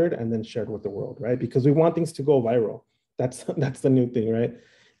captured and then shared with the world, right? Because we want things to go viral. That's the new thing, right?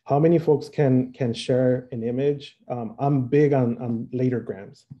 How many folks can share an image? I'm big on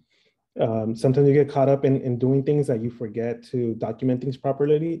latergrams. Sometimes you get caught up in doing things that you forget to document things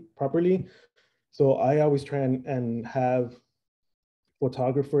properly. So I always try and have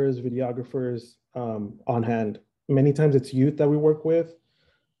photographers, videographers on hand. Many times it's youth that we work with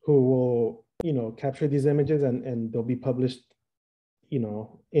who will, capture these images and they'll be published,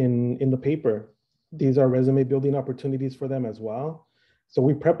 in the paper. These are resume building opportunities for them as well. So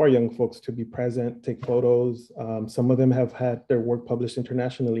we prep our young folks to be present, take photos. Some of them have had their work published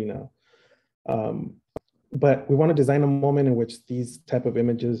internationally now. But we want to design a moment in which these type of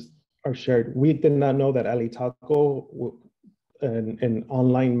images are shared. We did not know that LA Taco, an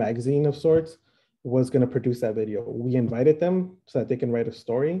online magazine of sorts, was going to produce that video. We invited them so that they can write a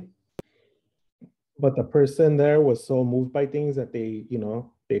story. But the person there was so moved by things that they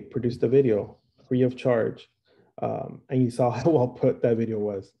produced a video free of charge. And you saw how well put that video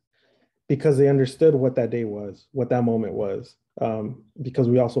was, because they understood what that day was, what that moment was, because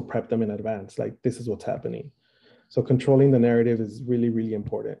we also prepped them in advance, like this is what's happening. So controlling the narrative is really, really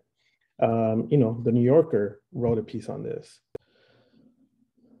important. The New Yorker wrote a piece on this.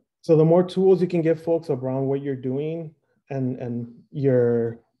 So the more tools you can give folks around what you're doing and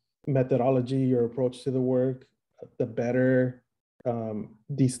your methodology, your approach to the work, the better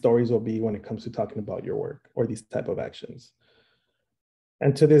these stories will be when it comes to talking about your work or these type of actions.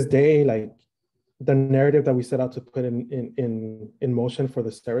 And to this day, like the narrative that we set out to put in motion for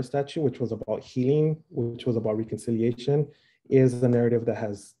the Sarah statue, which was about healing, which was about reconciliation, is the narrative that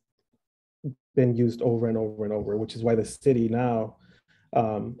has been used over and over and over, which is why the city now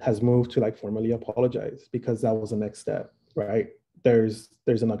has moved to like formally apologize, because that was the next step, right? There's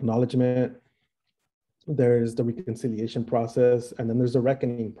an acknowledgement, there's the reconciliation process, and then there's the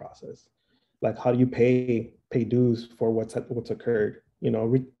reckoning process. Like, how do you pay dues for what's occurred?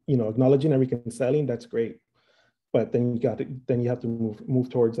 Acknowledging and reconciling, that's great, but then you have to move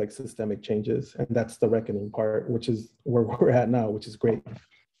towards like systemic changes, and that's the reckoning part, which is where we're at now, which is great.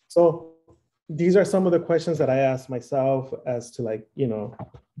 So these are some of the questions that I ask myself as to like,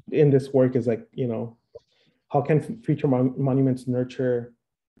 in this work is like, how can future monuments nurture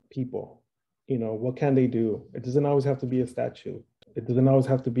people? What can they do? It doesn't always have to be a statue. It doesn't always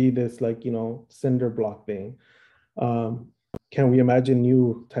have to be this like, cinder block thing. Can we imagine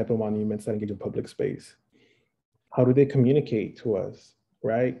new type of monuments that engage in public space? How do they communicate to us,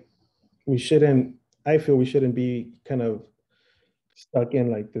 right? I feel we shouldn't be kind of stuck in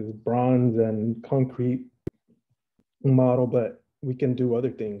like this bronze and concrete model, but we can do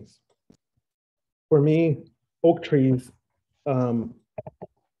other things. For me, oak trees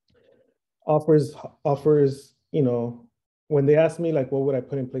offers, when they asked me like, what would I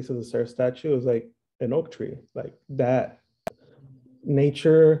put in place of the Sarah statue? It was like an oak tree, like that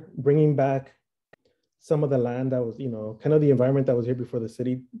nature, bringing back some of the land that was, kind of the environment that was here before the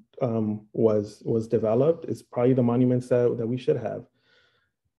city was developed, is probably the monuments that we should have.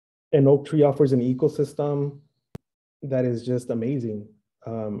 An oak tree offers an ecosystem that is just amazing.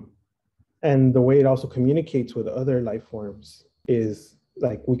 And the way it also communicates with other life forms is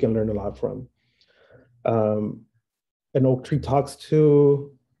like, we can learn a lot from. An oak tree talks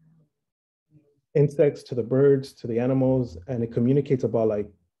to insects, to the birds, to the animals, and it communicates about like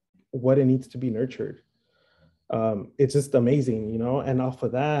what it needs to be nurtured. It's just amazing, and off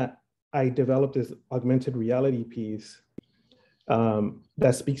of that, I developed this augmented reality piece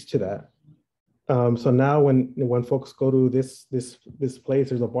that speaks to that. So now when folks go to this place,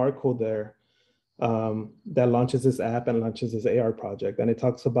 there's a barcode there that launches this app and launches this AR project. And it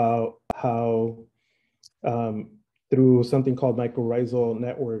talks about how through something called mycorrhizal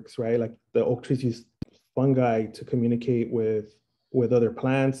networks, right? Like the oak trees use fungi to communicate with other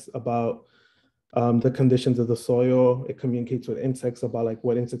plants about the conditions of the soil. It communicates with insects about like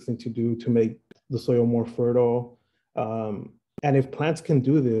what insects need to do to make the soil more fertile. And if plants can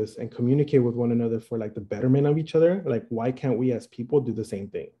do this and communicate with one another for like the betterment of each other, like why can't we as people do the same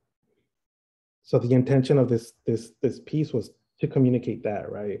thing? So the intention of this piece was to communicate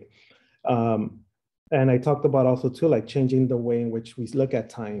that, right? And I talked about also too, like changing the way in which we look at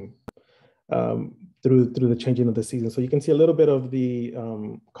time through the changing of the season. So you can see a little bit of the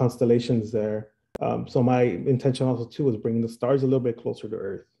constellations there. So my intention also too was bringing the stars a little bit closer to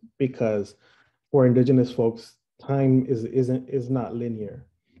Earth, because for Indigenous folks, time is not linear.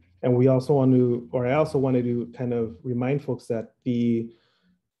 And we also want to, or I also wanted to kind of remind folks that the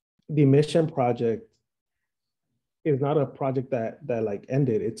mission project is not a project that like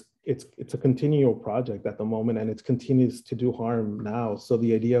ended. It's a continual project at the moment, and it continues to do harm now. So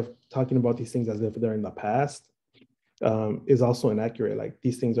the idea of talking about these things as if they're in the past is also inaccurate. Like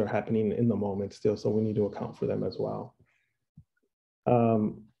these things are happening in the moment still, so we need to account for them as well.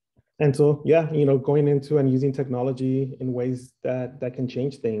 And so, yeah, you know, going into and using technology in ways that can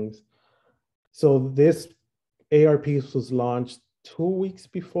change things. So this AR piece was launched 2 weeks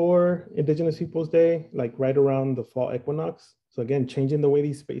before Indigenous Peoples Day, like right around the fall equinox. So again, changing the way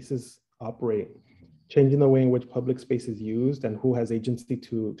these spaces operate, changing the way in which public space is used and who has agency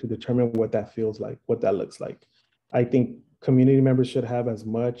to determine what that feels like, what that looks like. I think community members should have as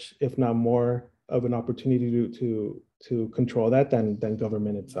much, if not more, of an opportunity to control that than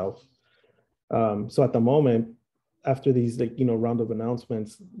government itself. So at the moment, after these round of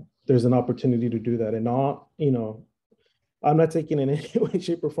announcements, there's an opportunity to do that. And all, I'm not taking in any way,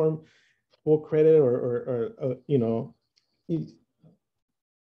 shape, or form full credit or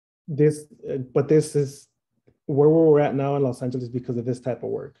this, but this is where we're at now in Los Angeles because of this type of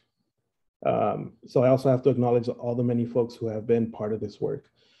work. So I also have to acknowledge all the many folks who have been part of this work,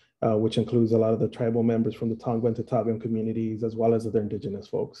 which includes a lot of the tribal members from the Tongva and Tatagan communities, as well as other Indigenous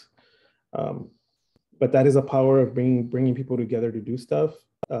folks. But that is a power of bringing people together to do stuff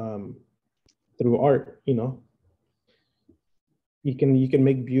through art. You can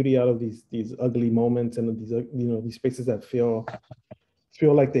make beauty out of these ugly moments and these spaces that feel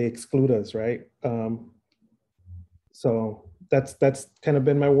like they exclude us, right? So that's kind of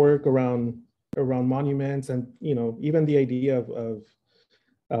been my work around monuments, and even the idea of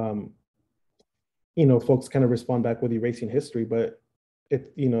folks kind of respond back with erasing history, but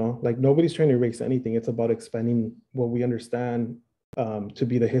it like nobody's trying to erase anything. It's about expanding what we understand to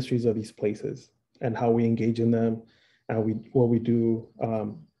be the histories of these places and how we engage in them, and what we do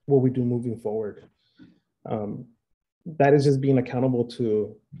moving forward. That is just being accountable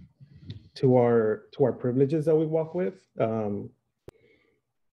to our privileges that we walk with, and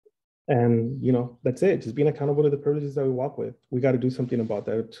that's it. Just being accountable to the privileges that we walk with. We got to do something about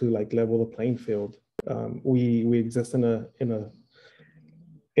that to like level the playing field. We exist in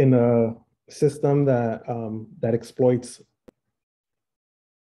a system that exploits,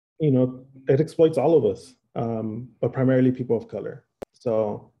 it exploits all of us, but primarily people of color.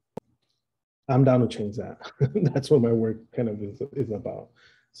 So I'm down to change that. That's what my work kind of is about.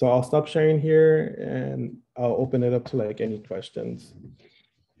 So I'll stop sharing here and I'll open it up to like any questions.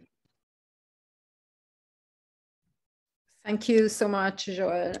 Thank you so much,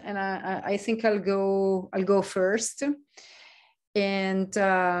 Joel. And I think I'll go first. And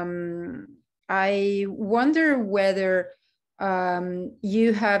I wonder whether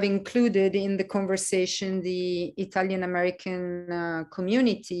you have included in the conversation the Italian-American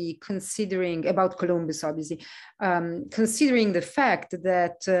community, considering about Columbus, obviously, considering the fact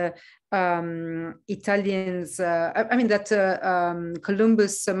that Italians,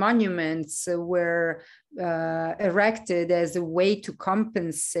 Columbus monuments were erected as a way to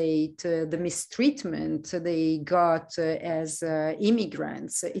compensate the mistreatment they got as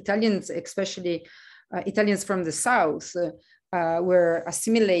immigrants. Italians, especially Italians from the South, were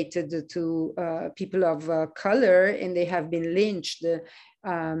assimilated to people of color, and they have been lynched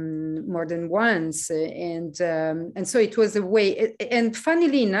more than once, and so it was a way, and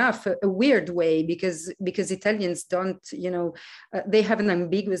funnily enough, a weird way, because Italians don't, they have an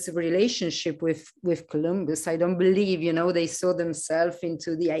ambiguous relationship with Columbus. I don't believe, they saw themselves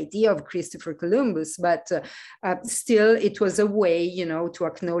into the idea of Christopher Columbus, but still, it was a way, to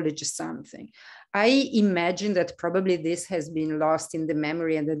acknowledge something. I imagine that probably this has been lost in the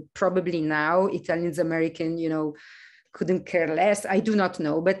memory, and that probably now Italians American, couldn't care less. I do not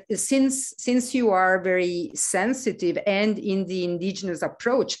know. But since you are very sensitive, and in the indigenous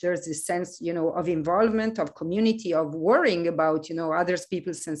approach, there's this sense, you know, of involvement, of community, of worrying about, you know, other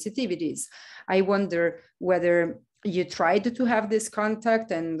people's sensitivities. I wonder whether you tried to have this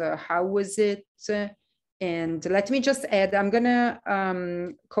contact, and how was it? And let me just add, I'm gonna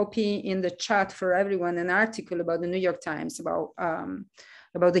copy in the chat for everyone an article about the New York Times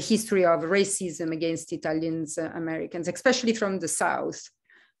about the history of racism against Italians, Americans, especially from the South.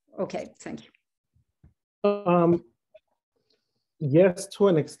 Okay, thank you. Yes, to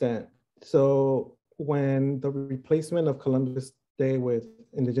an extent. So when the replacement of Columbus Day with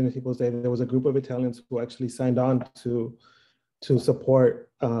Indigenous Peoples Day, there was a group of Italians who actually signed on to support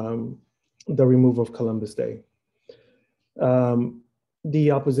the removal of Columbus Day.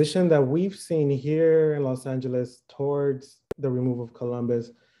 The opposition that we've seen here in Los Angeles towards the removal of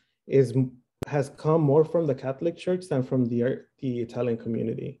Columbus has come more from the Catholic Church than from the Italian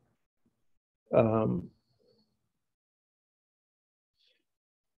community. Down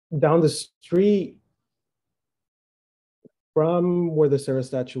the street from where the Serra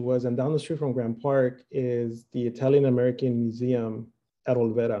statue was, and down the street from Grand Park, is the Italian American Museum at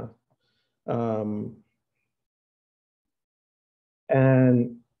Olvera.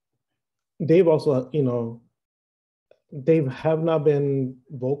 And they've also, you know, they have not been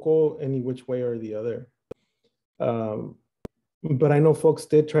vocal any which way or the other. But I know folks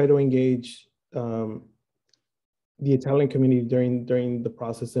did try to engage the Italian community during the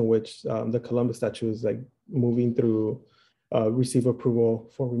process in which the Columbus statue is like moving through receive approval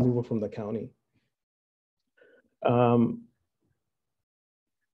for removal from the county.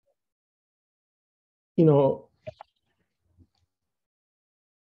 You know,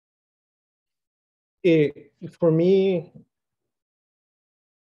 for me,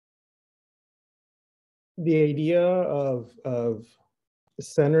 the idea of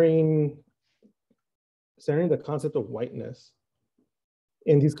centering the concept of whiteness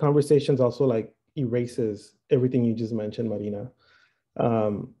in these conversations also like erases everything you just mentioned, Marina.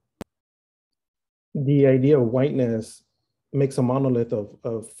 The idea of whiteness makes a monolith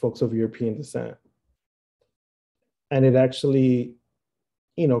of folks of European descent. And it actually,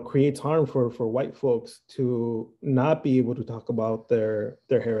 you know, creates harm for white folks to not be able to talk about their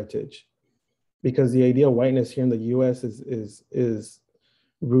heritage. Because the idea of whiteness here in the US is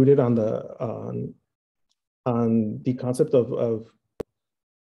rooted on the concept of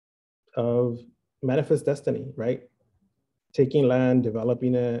manifest destiny, right? Taking land,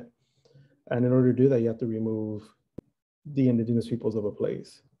 developing it, and in order to do that, you have to remove the indigenous peoples of a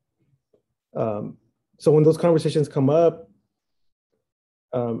place. So when those conversations come up,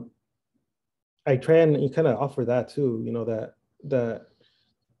 I try and kind of offer that too, you know, that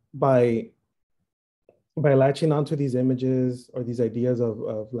by latching onto these images or these ideas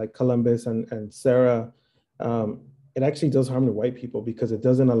of like Columbus and Sarah, it actually does harm to white people because it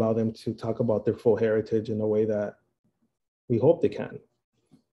doesn't allow them to talk about their full heritage in a way that we hope they can.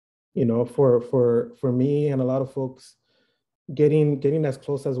 You know, for me and a lot of folks, getting as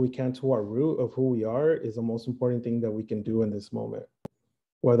close as we can to our root of who we are is the most important thing that we can do in this moment.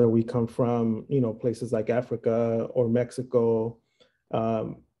 Whether we come from, you know, places like Africa or Mexico,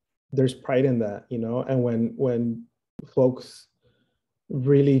 there's pride in that, you know. And when folks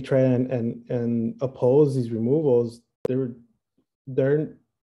really try and oppose these removals, they're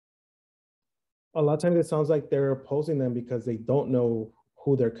a lot of times it sounds like they're opposing them because they don't know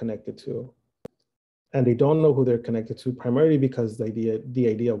who they're connected to. And they don't know who they're connected to primarily because the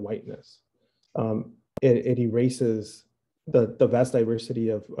idea of whiteness. It erases the vast diversity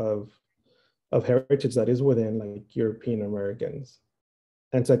of heritage that is within like European Americans.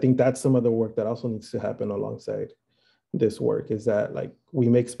 And so I think that's some of the work that also needs to happen alongside this work, is that like we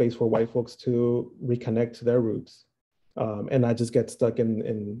make space for white folks to reconnect to their roots and not just get stuck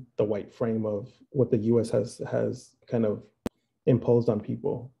in the white frame of what the US has kind of imposed on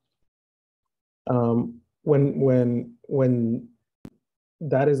people. When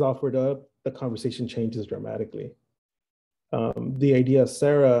that is offered up, the conversation changes dramatically. The idea of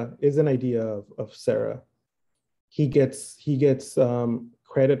Sarah is an idea of Sarah. He gets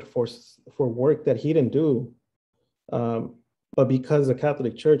credit for work that he didn't do, but because the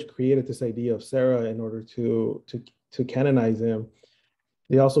Catholic Church created this idea of Sarah in order to canonize him,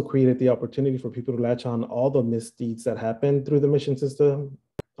 they also created the opportunity for people to latch on all the misdeeds that happened through the mission system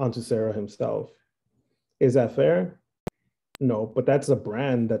onto Sarah himself. Is that fair? No, but that's a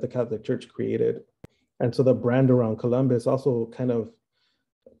brand that the Catholic Church created. And so the brand around Columbus also kind of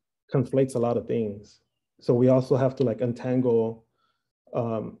conflates a lot of things. So we also have to like untangle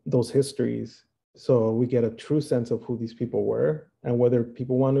those histories So we get a true sense of who these people were and whether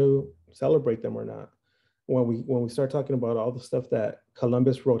people want to celebrate them or not. When we start talking about all the stuff that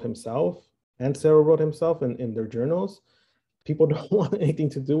Columbus wrote himself and Sarah wrote himself in their journals, people don't want anything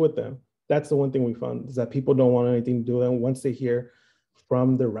to do with them. That's the one thing we found, is that people don't want anything to do with them once they hear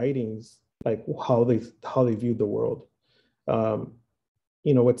from their writings, like how they viewed the world.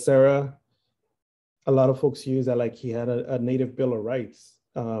 You know, with Sarah, a lot of folks use that like he had a Native Bill of Rights,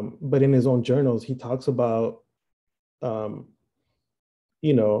 but in his own journals, he talks about,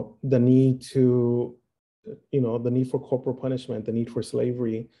 you know, the need to, you know, the need for corporal punishment, the need for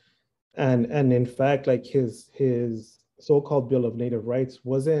slavery, and in fact, like his so-called Bill of Native Rights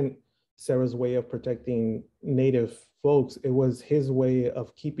wasn't Sarah's way of protecting Native folks. It was his way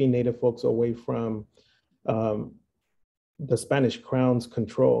of keeping Native folks away from the Spanish Crown's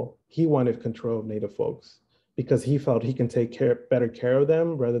control. He wanted control of Native folks because he felt he can take better care of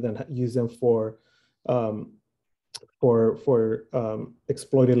them rather than use them for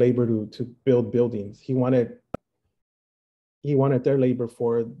exploited labor to build buildings. He wanted their labor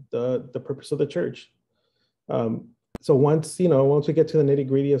for the purpose of the church. So once we get to the nitty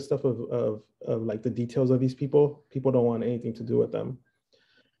gritty of stuff of like the details of these people don't want anything to do with them.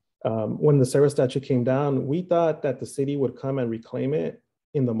 When the Sarah statue came down, we thought that the city would come and reclaim it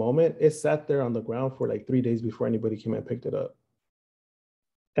in the moment. It sat there on the ground for like 3 days before anybody came and picked it up.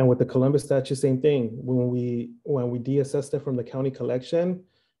 And with the Columbus statue, same thing. When we de-assessed it from the county collection,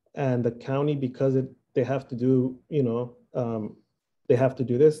 and the county, because they have to do, they have to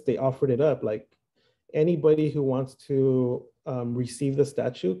do this, they offered it up. Like anybody who wants to receive the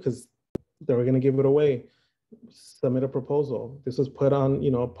statue, because they were going to give it away, submit a proposal. This was put on,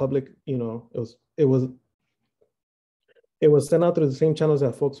 public, it was sent out through the same channels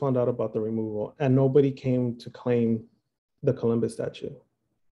that folks found out about the removal, and nobody came to claim the Columbus statue.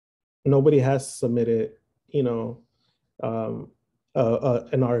 Nobody has submitted, an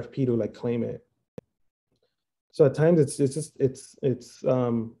RFP to like claim it. So at times it's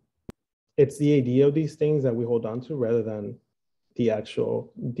the idea of these things that we hold on to rather than the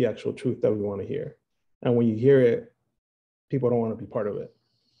actual truth that we want to hear. And when you hear it, people don't want to be part of it.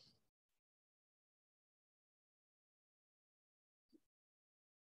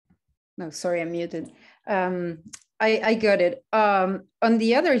 No, sorry, I'm muted. I got it. On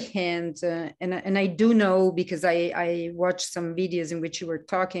the other hand, and I do know because I watched some videos in which you were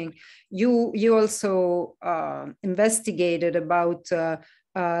talking, you also investigated about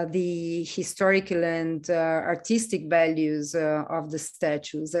the historical and artistic values of the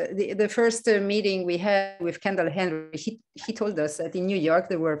statues. The first meeting we had with Kendall Henry, he told us that in New York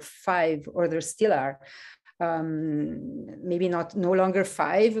there were 5, or there still are, maybe no longer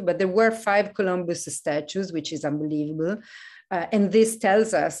 5, but there were 5 Columbus statues, which is unbelievable. And this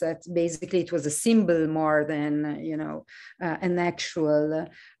tells us that basically it was a symbol more than, an actual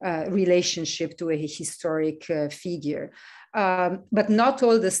relationship to a historic figure. But not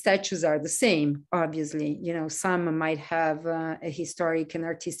all the statues are the same, obviously. Some might have a historic and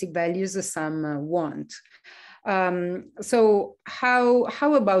artistic values, some won't. So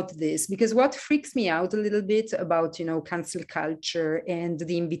how about this? Because what freaks me out a little bit about, cancel culture and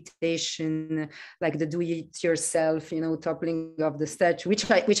the invitation, like the do-it-yourself, toppling of the statue,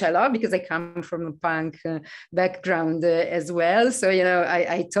 which I love because I come from a punk background as well. So,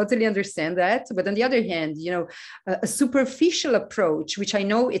 I totally understand that. But on the other hand, a superficial approach, which I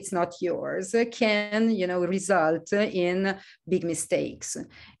know it's not yours, can, result in big mistakes.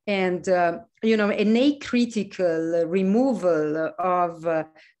 And, an acritical removal of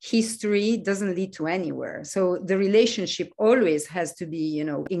history doesn't lead to anywhere. So the relationship always has to be,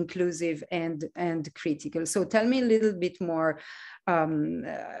 inclusive and critical. So tell me a little bit more,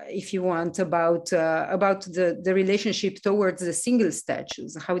 if you want, about the relationship towards the single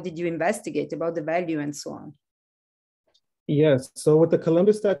statues. How did you investigate about the value and so on? Yes. So with the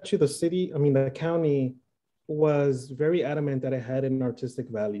Columbus statue, the county was very adamant that it had an artistic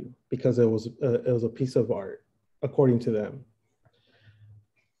value because it was a piece of art, according to them.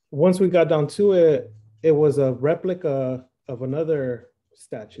 Once we got down to it, it was a replica of another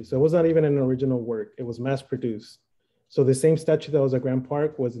statue. So it was not even an original work. It was mass produced. So the same statue that was at Grand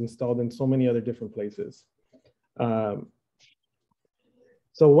Park was installed in so many other different places. So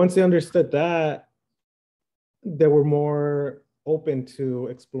once they understood that, they were more open to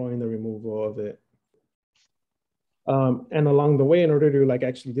exploring the removal of it. And along the way, in order to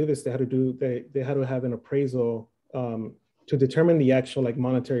actually do this, they had to have an appraisal to determine the actual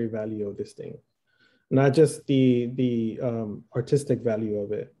monetary value of this thing, not just the artistic value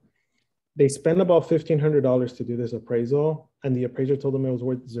of it. They spent about $1,500 to do this appraisal, and the appraiser told them it was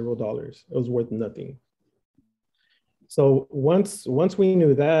worth $0. It was worth nothing. So once we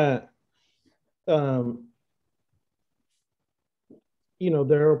knew that, you know,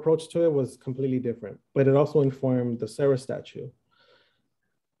 their approach to it was completely different. But it also informed the Sarah statue,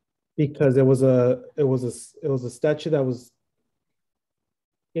 because it was a statue that was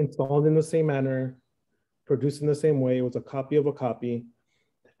installed in the same manner, produced in the same way. It was a copy of a copy.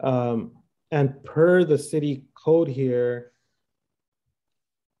 And per the city code here,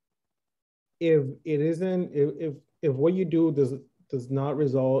 if what you do does not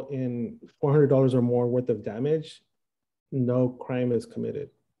result in $400 or more worth of damage, no crime is committed.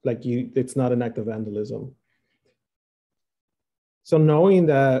 Like it's not an act of vandalism. So knowing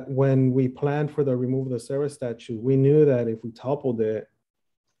that, when we planned for the removal of the Sarah statue, we knew that if we toppled it,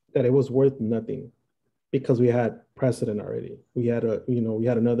 that it was worth nothing, because we had precedent already. We had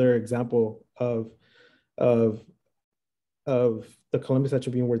another example of the Columbus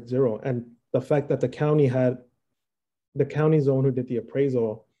statue being worth zero. And the fact that the county's own who did the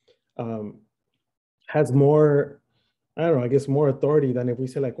appraisal has more, I don't know, I guess more authority than if we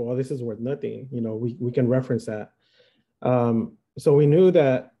say like, well, this is worth nothing. You know, we can reference that. So we knew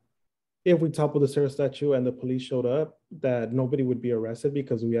that if we toppled the Sarah statue and the police showed up, that nobody would be arrested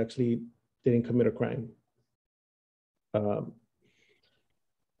because we actually didn't commit a crime. And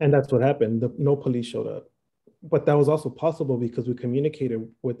that's what happened. No police showed up. But that was also possible because we communicated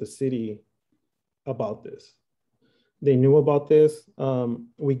with the city about this. They knew about this.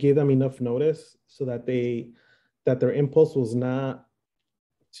 We gave them enough notice so that their impulse was not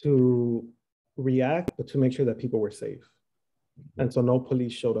to react, but to make sure that people were safe. And so no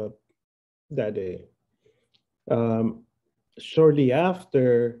police showed up that day. Shortly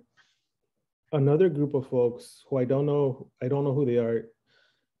after, another group of folks who I don't know who they are,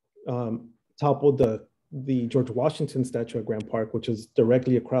 toppled the George Washington statue at Grant Park, which is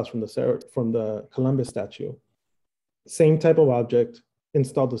directly across from the Columbus statue. Same type of object,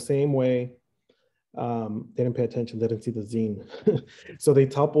 installed the same way. They didn't pay attention, they didn't see the zine. So they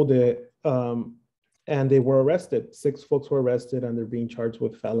toppled it, and they were arrested. 6 folks were arrested, and they're being charged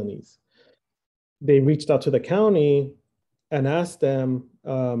with felonies. They reached out to the county and asked them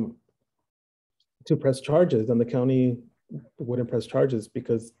to press charges, and the county wouldn't press charges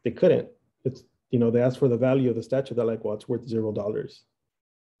because they couldn't. It's, you know, they asked for the value of the statue. They're like, well, it's worth $0.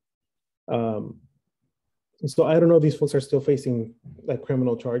 So I don't know if these folks are still facing like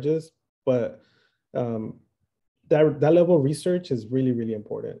criminal charges, but that level of research is really, really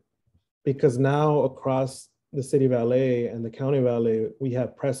important, because now across the city of LA and the county of LA, we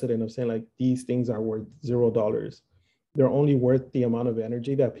have precedent of saying like, these things are worth $0. They're only worth the amount of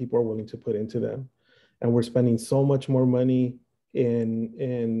energy that people are willing to put into them. And we're spending so much more money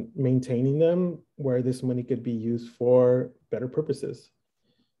in maintaining them, where this money could be used for better purposes.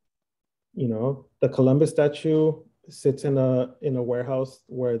 You know, the Columbus statue sits in a warehouse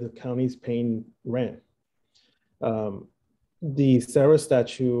where the county's paying rent. The Sarah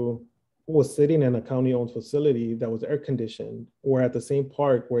statue was sitting in a county-owned facility that was air conditioned, where at the same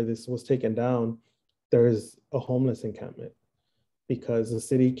park where this was taken down, there's a homeless encampment, because the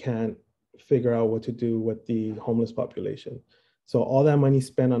city can't figure out what to do with the homeless population. So all that money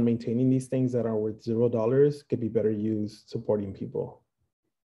spent on maintaining these things that are worth $0 could be better used supporting people.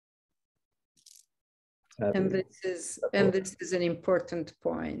 And this is an important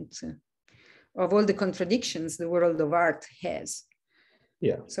point of all the contradictions the world of art has.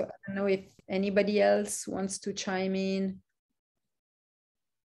 Yeah. So I don't know if anybody else wants to chime in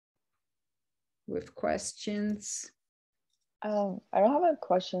with questions. I don't have a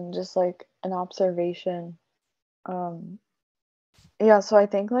question, just like an observation. Yeah, so I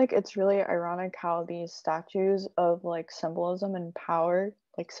think like it's really ironic how these statues of like symbolism and power,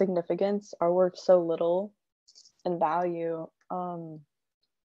 like significance, are worth so little in value. And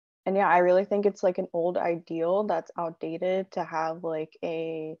yeah, I really think it's like an old ideal that's outdated to have like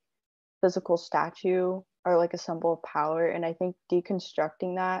a physical statue or like a symbol of power. And I think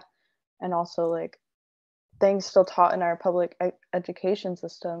deconstructing that, and also like things still taught in our public education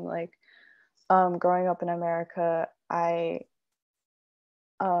system, like growing up in America, I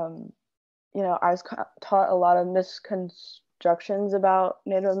was taught a lot of misconstructions about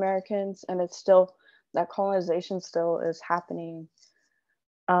Native Americans, and it's still, that colonization still is happening.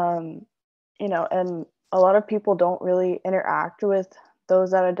 And a lot of people don't really interact with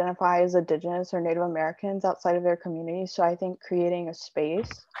those that identify as Indigenous or Native Americans outside of their community. So I think creating a space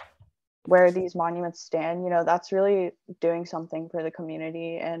where these monuments stand, that's really doing something for the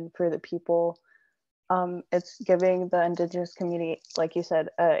community and for the people It's giving the Indigenous community, like you said,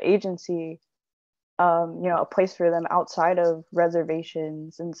 agency, you know, a place for them outside of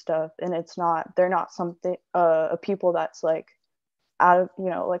reservations and stuff. And they're not something, a people that's like out of, you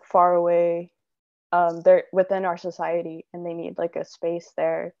know, like far away. They're within our society, and they need like a space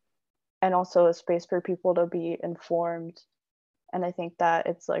there, and also a space for people to be informed. And I think that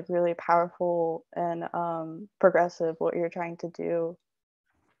it's like really powerful and progressive what you're trying to do.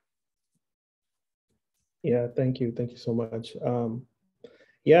 Yeah, thank you. Thank you so much.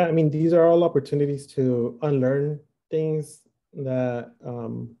 Yeah, I mean, these are all opportunities to unlearn things that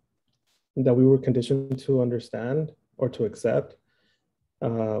that we were conditioned to understand or to accept.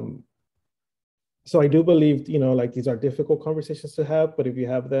 So I do believe, you know, like these are difficult conversations to have, but if you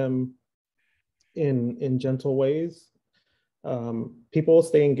have them in gentle ways, people will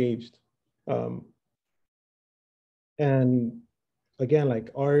stay engaged. And again, like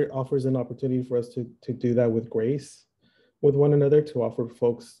art offers an opportunity for us to do that with grace with one another, to offer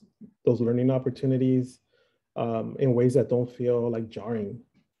folks those learning opportunities in ways that don't feel like jarring.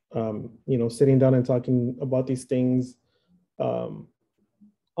 You know, sitting down and talking about these things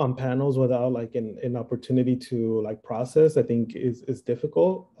on panels without like an opportunity to like process, I think is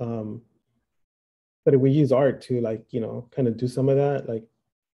difficult. But if we use art to like, you know, kind of do some of that, like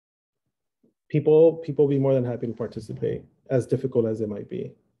people be more than happy to participate, as difficult as it might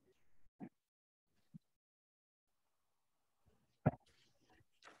be.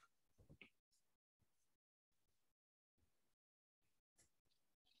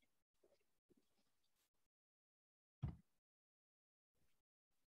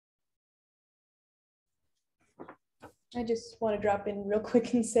 I just want to drop in real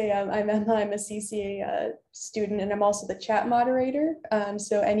quick and say I'm Emma. I'm a CCA student, and I'm also the chat moderator.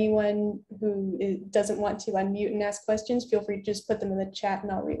 So anyone who doesn't want to unmute and ask questions, feel free to just put them in the chat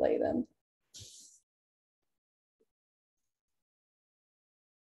and I'll relay them.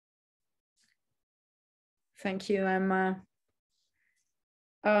 Thank you, Emma.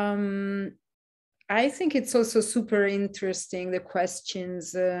 I think it's also super interesting, the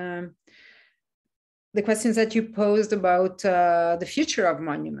questions that you posed about the future of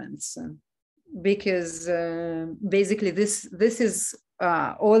monuments, because basically this is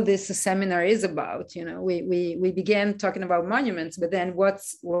all this seminar is about. You know, we began talking about monuments, but then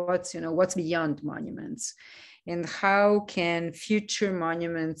what's beyond monuments, and how can future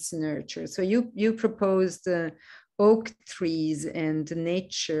monuments nurture? So you proposed oak trees and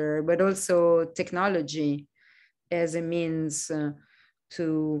nature, but also technology as a means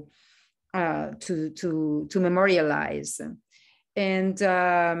to memorialize. And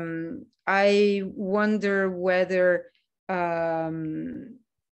I wonder whether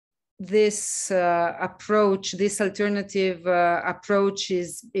this approach, this alternative approach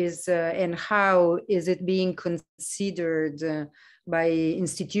is and how is it being considered by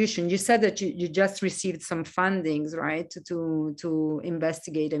institutions? You said that you just received some fundings, right, to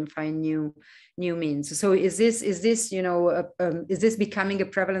investigate and find new means. So is this you know is this becoming a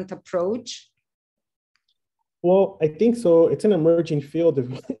prevalent approach? Well, I think so. It's an emerging field, if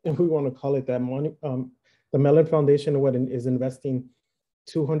we want to call it that. The Mellon Foundation is investing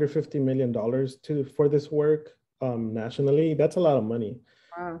 $250 million for this work nationally. That's a lot of money.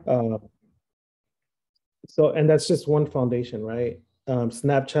 Wow. So, and that's just one foundation, right?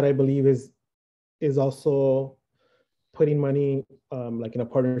 Snapchat, I believe, is also putting money like in a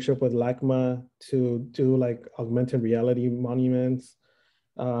partnership with LACMA to do like augmented reality monuments.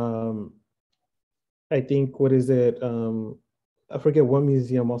 I think, what is it? I forget one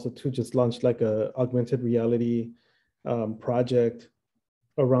museum also too just launched like a augmented reality project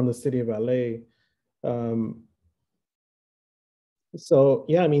around the city of LA. So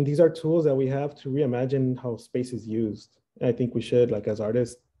yeah, I mean, these are tools that we have to reimagine how space is used. And I think we should, like as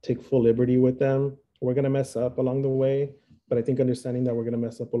artists, take full liberty with them. We're gonna mess up along the way, but I think understanding that we're gonna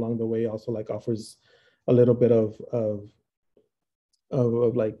mess up along the way also like offers a little bit of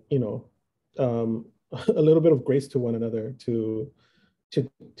like, you know, a little bit of grace to one another to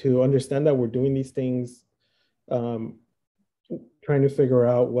understand that we're doing these things, trying to figure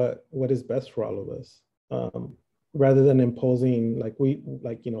out what is best for all of us. Rather than imposing, like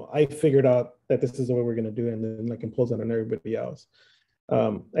you know, I figured out that this is the way we're gonna do it, and then like impose on everybody else.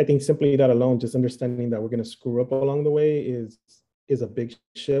 I think simply that alone, just understanding that we're gonna screw up along the way is a big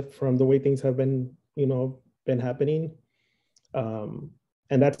shift from the way things have been, you know, been happening.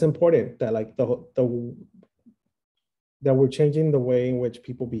 And that's important, that like that we're changing the way in which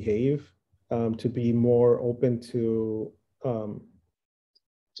people behave to be more open to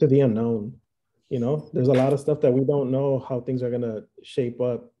the unknown. You know, there's a lot of stuff that we don't know how things are gonna shape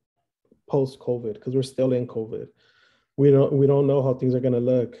up post-COVID, because we're still in COVID. We don't know how things are going to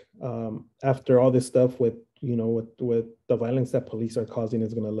look after all this stuff with, you know, with the violence that police are causing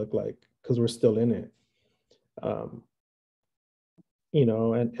is going to look like, because we're still in it. You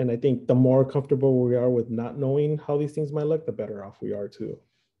know, and I think the more comfortable we are with not knowing how these things might look, the better off we are too.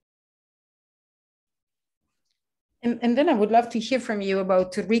 And then I would love to hear from you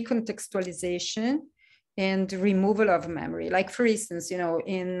about recontextualization and removal of memory. Like, for instance, you know,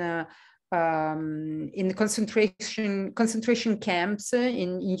 in the concentration camps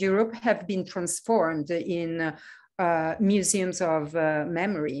in Europe have been transformed in museums of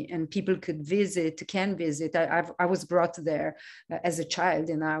memory, and people can visit. I was brought there as a child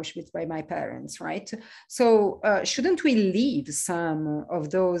in Auschwitz by my parents, right? So shouldn't we leave some of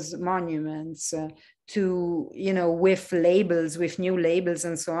those monuments to, you know, with labels, with new labels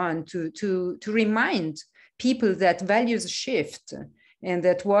and so on, to remind people that values shift, and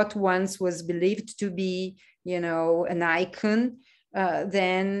that what once was believed to be, you know, an icon,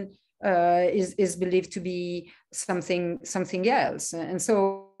 then is believed to be something else. And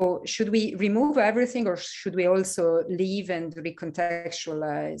so should we remove everything, or should we also leave and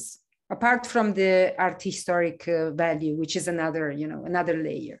recontextualize, apart from the art historic value, which is another, you know, another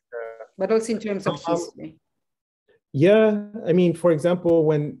layer, but also in terms of history? Yeah, I mean, for example,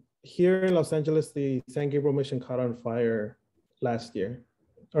 when here in Los Angeles, the San Gabriel mission caught on fire last year,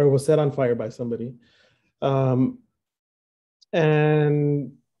 or was set on fire by somebody.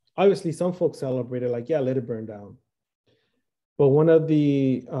 And obviously some folks celebrated, like, yeah, let it burn down. But one of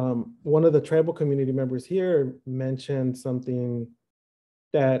the tribal community members here mentioned something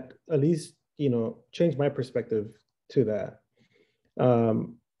that at least, you know, changed my perspective to that.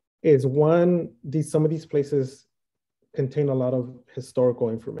 Is one, some of these places contain a lot of historical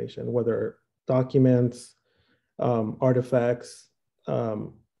information, whether documents, artifacts,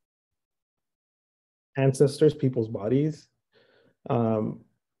 ancestors, people's bodies.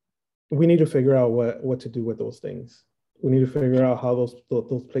 We need to figure out what to do with those things. We need to figure out how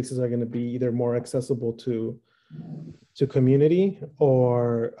those places are going to be either more accessible to community,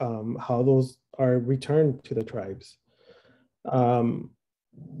 or how those are returned to the tribes.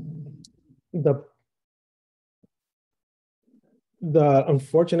 The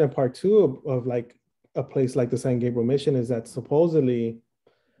unfortunate part too of like a place like the San Gabriel Mission is that supposedly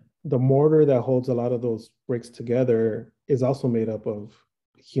the mortar that holds a lot of those bricks together is also made up of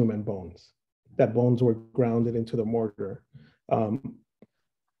human bones. That bones were grounded into the mortar.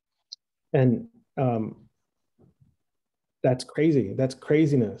 That's crazy. That's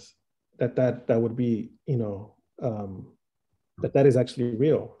craziness. That would be, you know, that is actually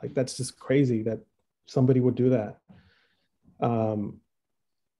real. Like, that's just crazy that somebody would do that.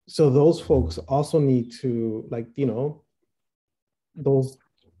 So those folks also need to, like, you know, those,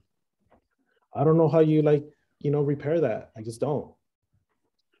 I don't know how you, like, you know, repair that. I just don't.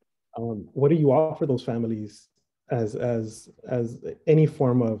 What do you offer those families as any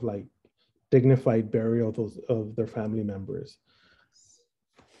form of like dignified burial of their family members?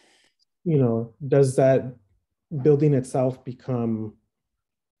 You know, does that building itself become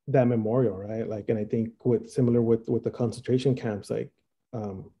that memorial, right? Like, and I think similar with the concentration camps, like,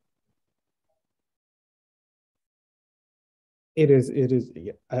 it is,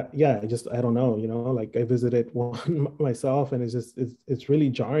 yeah, I don't know, you know, like, I visited one myself, and it's really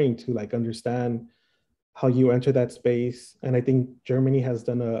jarring to like understand how you enter that space. And I think Germany has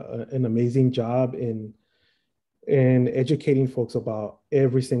done an amazing job in educating folks about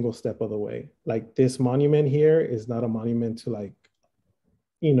every single step of the way. Like, this monument here is not a monument to like,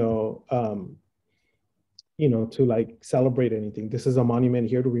 you know, to like celebrate anything. This is a monument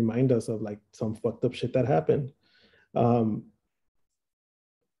here to remind us of like some fucked up shit that happened.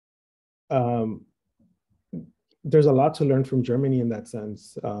 There's a lot to learn from Germany in that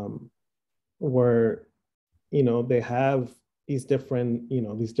sense, where, you know, they have these different, you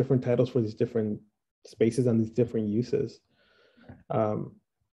know, these different titles for these different spaces and these different uses.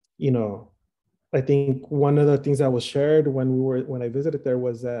 You know, I think one of the things that was shared when I visited there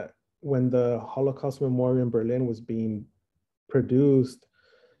was that when the Holocaust Memorial in Berlin was being produced,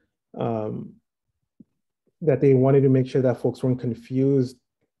 that they wanted to make sure that folks weren't confused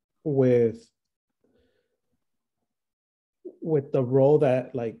with the role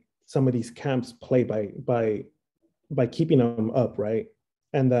that like some of these camps play by keeping them up, right?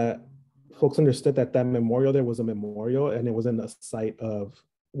 And that folks understood that memorial there was a memorial, and it wasn't a site of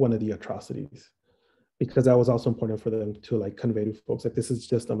one of the atrocities, because that was also important for them to like convey to folks, like, this is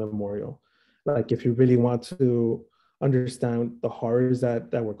just a memorial. Like, if you really want to understand the horrors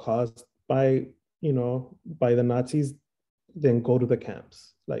that were caused by, you know, by the Nazis, then go to the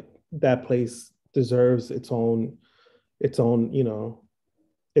camps. Like that place deserves its own, you know,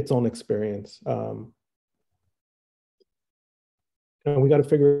 its own experience. And we got to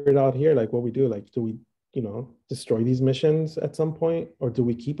figure it out here, like what we do. Like, do we, you know, destroy these missions at some point, or do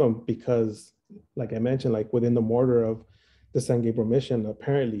we keep them? Because, like I mentioned, like within the mortar of the San Gabriel mission,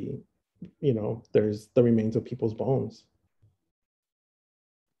 apparently, you know, there's the remains of people's bones.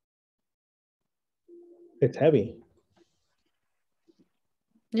 It's heavy.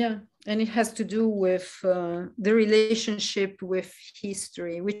 Yeah, and it has to do with the relationship with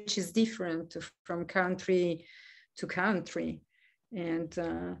history, which is different from country to country. And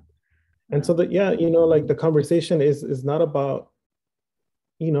so that, yeah, you know, like the conversation is not about,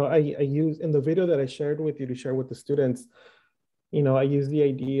 you know, I use in the video that I shared with you to share with the students, you know, I use the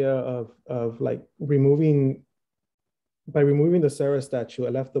idea of like by removing the Sarah statue, I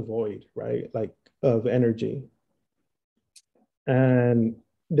left the void, right? Like of energy. And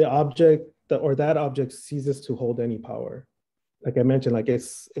the object that object ceases to hold any power. Like I mentioned, like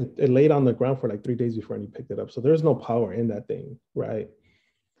it laid on the ground for like 3 days before he picked it up. So there's no power in that thing, right?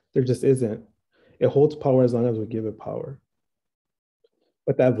 There just isn't. It holds power as long as we give it power.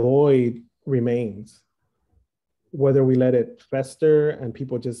 But that void remains. Whether we let it fester and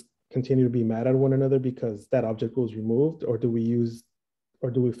people just continue to be mad at one another because that object was removed, or do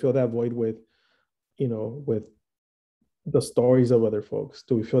we fill that void with, you know, with the stories of other folks?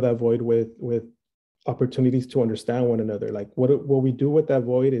 Do we fill that void with opportunities to understand one another? Like what we do with that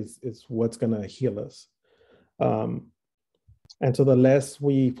void is what's gonna heal us. And so the less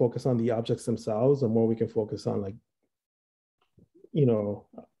we focus on the objects themselves, the more we can focus on, like, you know,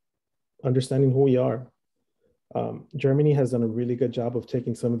 understanding who we are. Germany has done a really good job of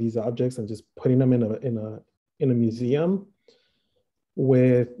taking some of these objects and just putting them in a museum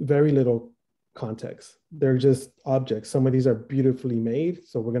with very little context. They're just objects. Some of these are beautifully made,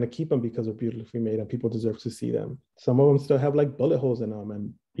 so we're going to keep them because they're beautifully made and people deserve to see them. Some of them still have like bullet holes in them,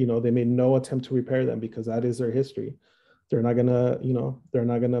 and, you know, they made no attempt to repair them because that is their history. They're not gonna, you know, they're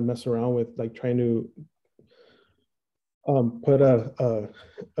not gonna mess around with like trying to put a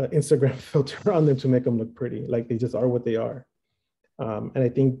Instagram filter on them to make them look pretty. Like they just are what they are. And I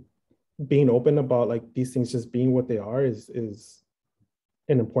think being open about like these things just being what they are is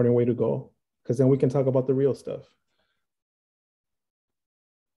an important way to go, because then we can talk about the real stuff.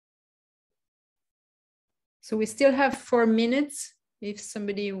 so we still have 4 minutes if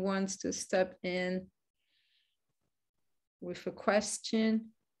somebody wants to step in with a question.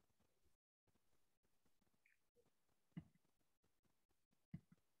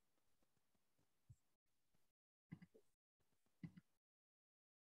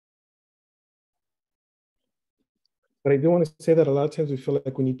 But I do want to say that a lot of times we feel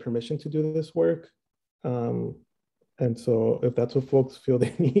like we need permission to do this work. And so if that's what folks feel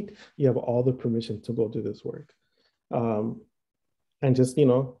they need, you have all the permission to go do this work. And just, you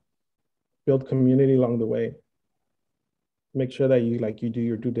know, build community along the way. Make sure that you do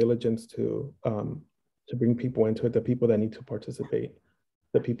your due diligence to bring people into it, the people that need to participate,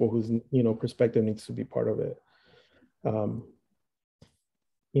 the people whose, you know, perspective needs to be part of it.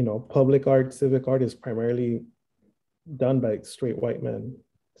 You know, public art, civic art is primarily done by straight white men.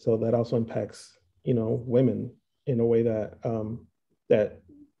 So that also impacts, you know, women in a way that that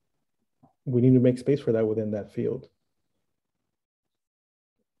we need to make space for that within that field.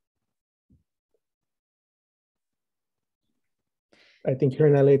 I think here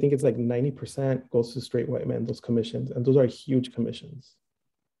in LA, I think it's like 90% goes to straight white men, those commissions, and those are huge commissions.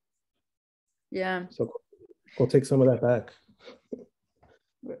 Yeah. So go take some of that back.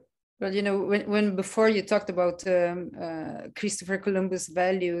 Well, you know, when before you talked about Christopher Columbus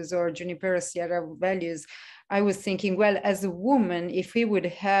values or Junipero Sierra values, I was thinking, well, as a woman, if we would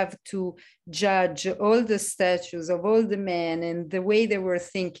have to judge all the statues of all the men and the way they were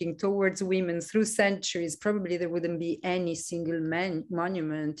thinking towards women through centuries, probably there wouldn't be any single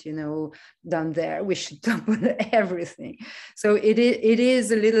monument, you know, down there. We should topple everything. So it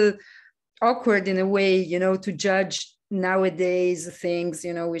is a little awkward in a way, you know, to judge nowadays things,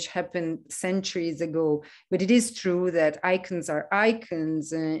 you know, which happened centuries ago. But it is true that icons are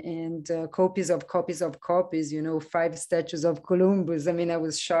icons, and copies of copies, you know, 5 statues of Columbus. I mean, I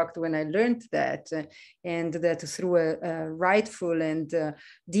was shocked when I learned that, and that through a rightful and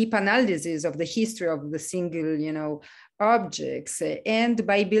deep analysis of the history of the single, you know, objects, and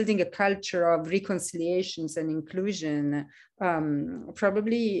by building a culture of reconciliations and inclusion,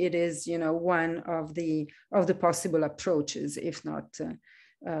 probably it is, you know, one of the possible approaches, if not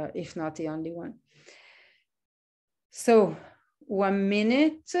the only one. So 1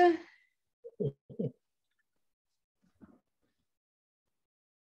 minute.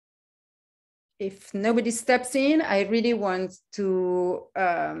 if nobody steps in, I really want to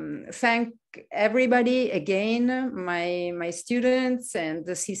thank everybody again, my students and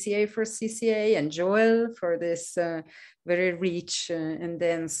the CCA for CCA and Joel for this very rich and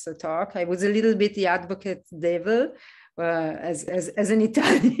dense talk. I was a little bit the advocate devil as an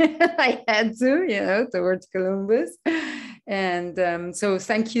Italian, I had to, you know, towards Columbus. And so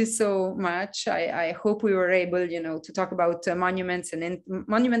thank you so much. I hope we were able, you know, to talk about monuments and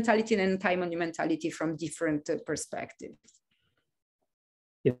monumentality and anti-monumentality from different perspectives.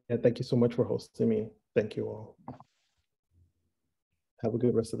 Yeah, thank you so much for hosting me. Thank you all. Have a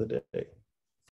good rest of the day.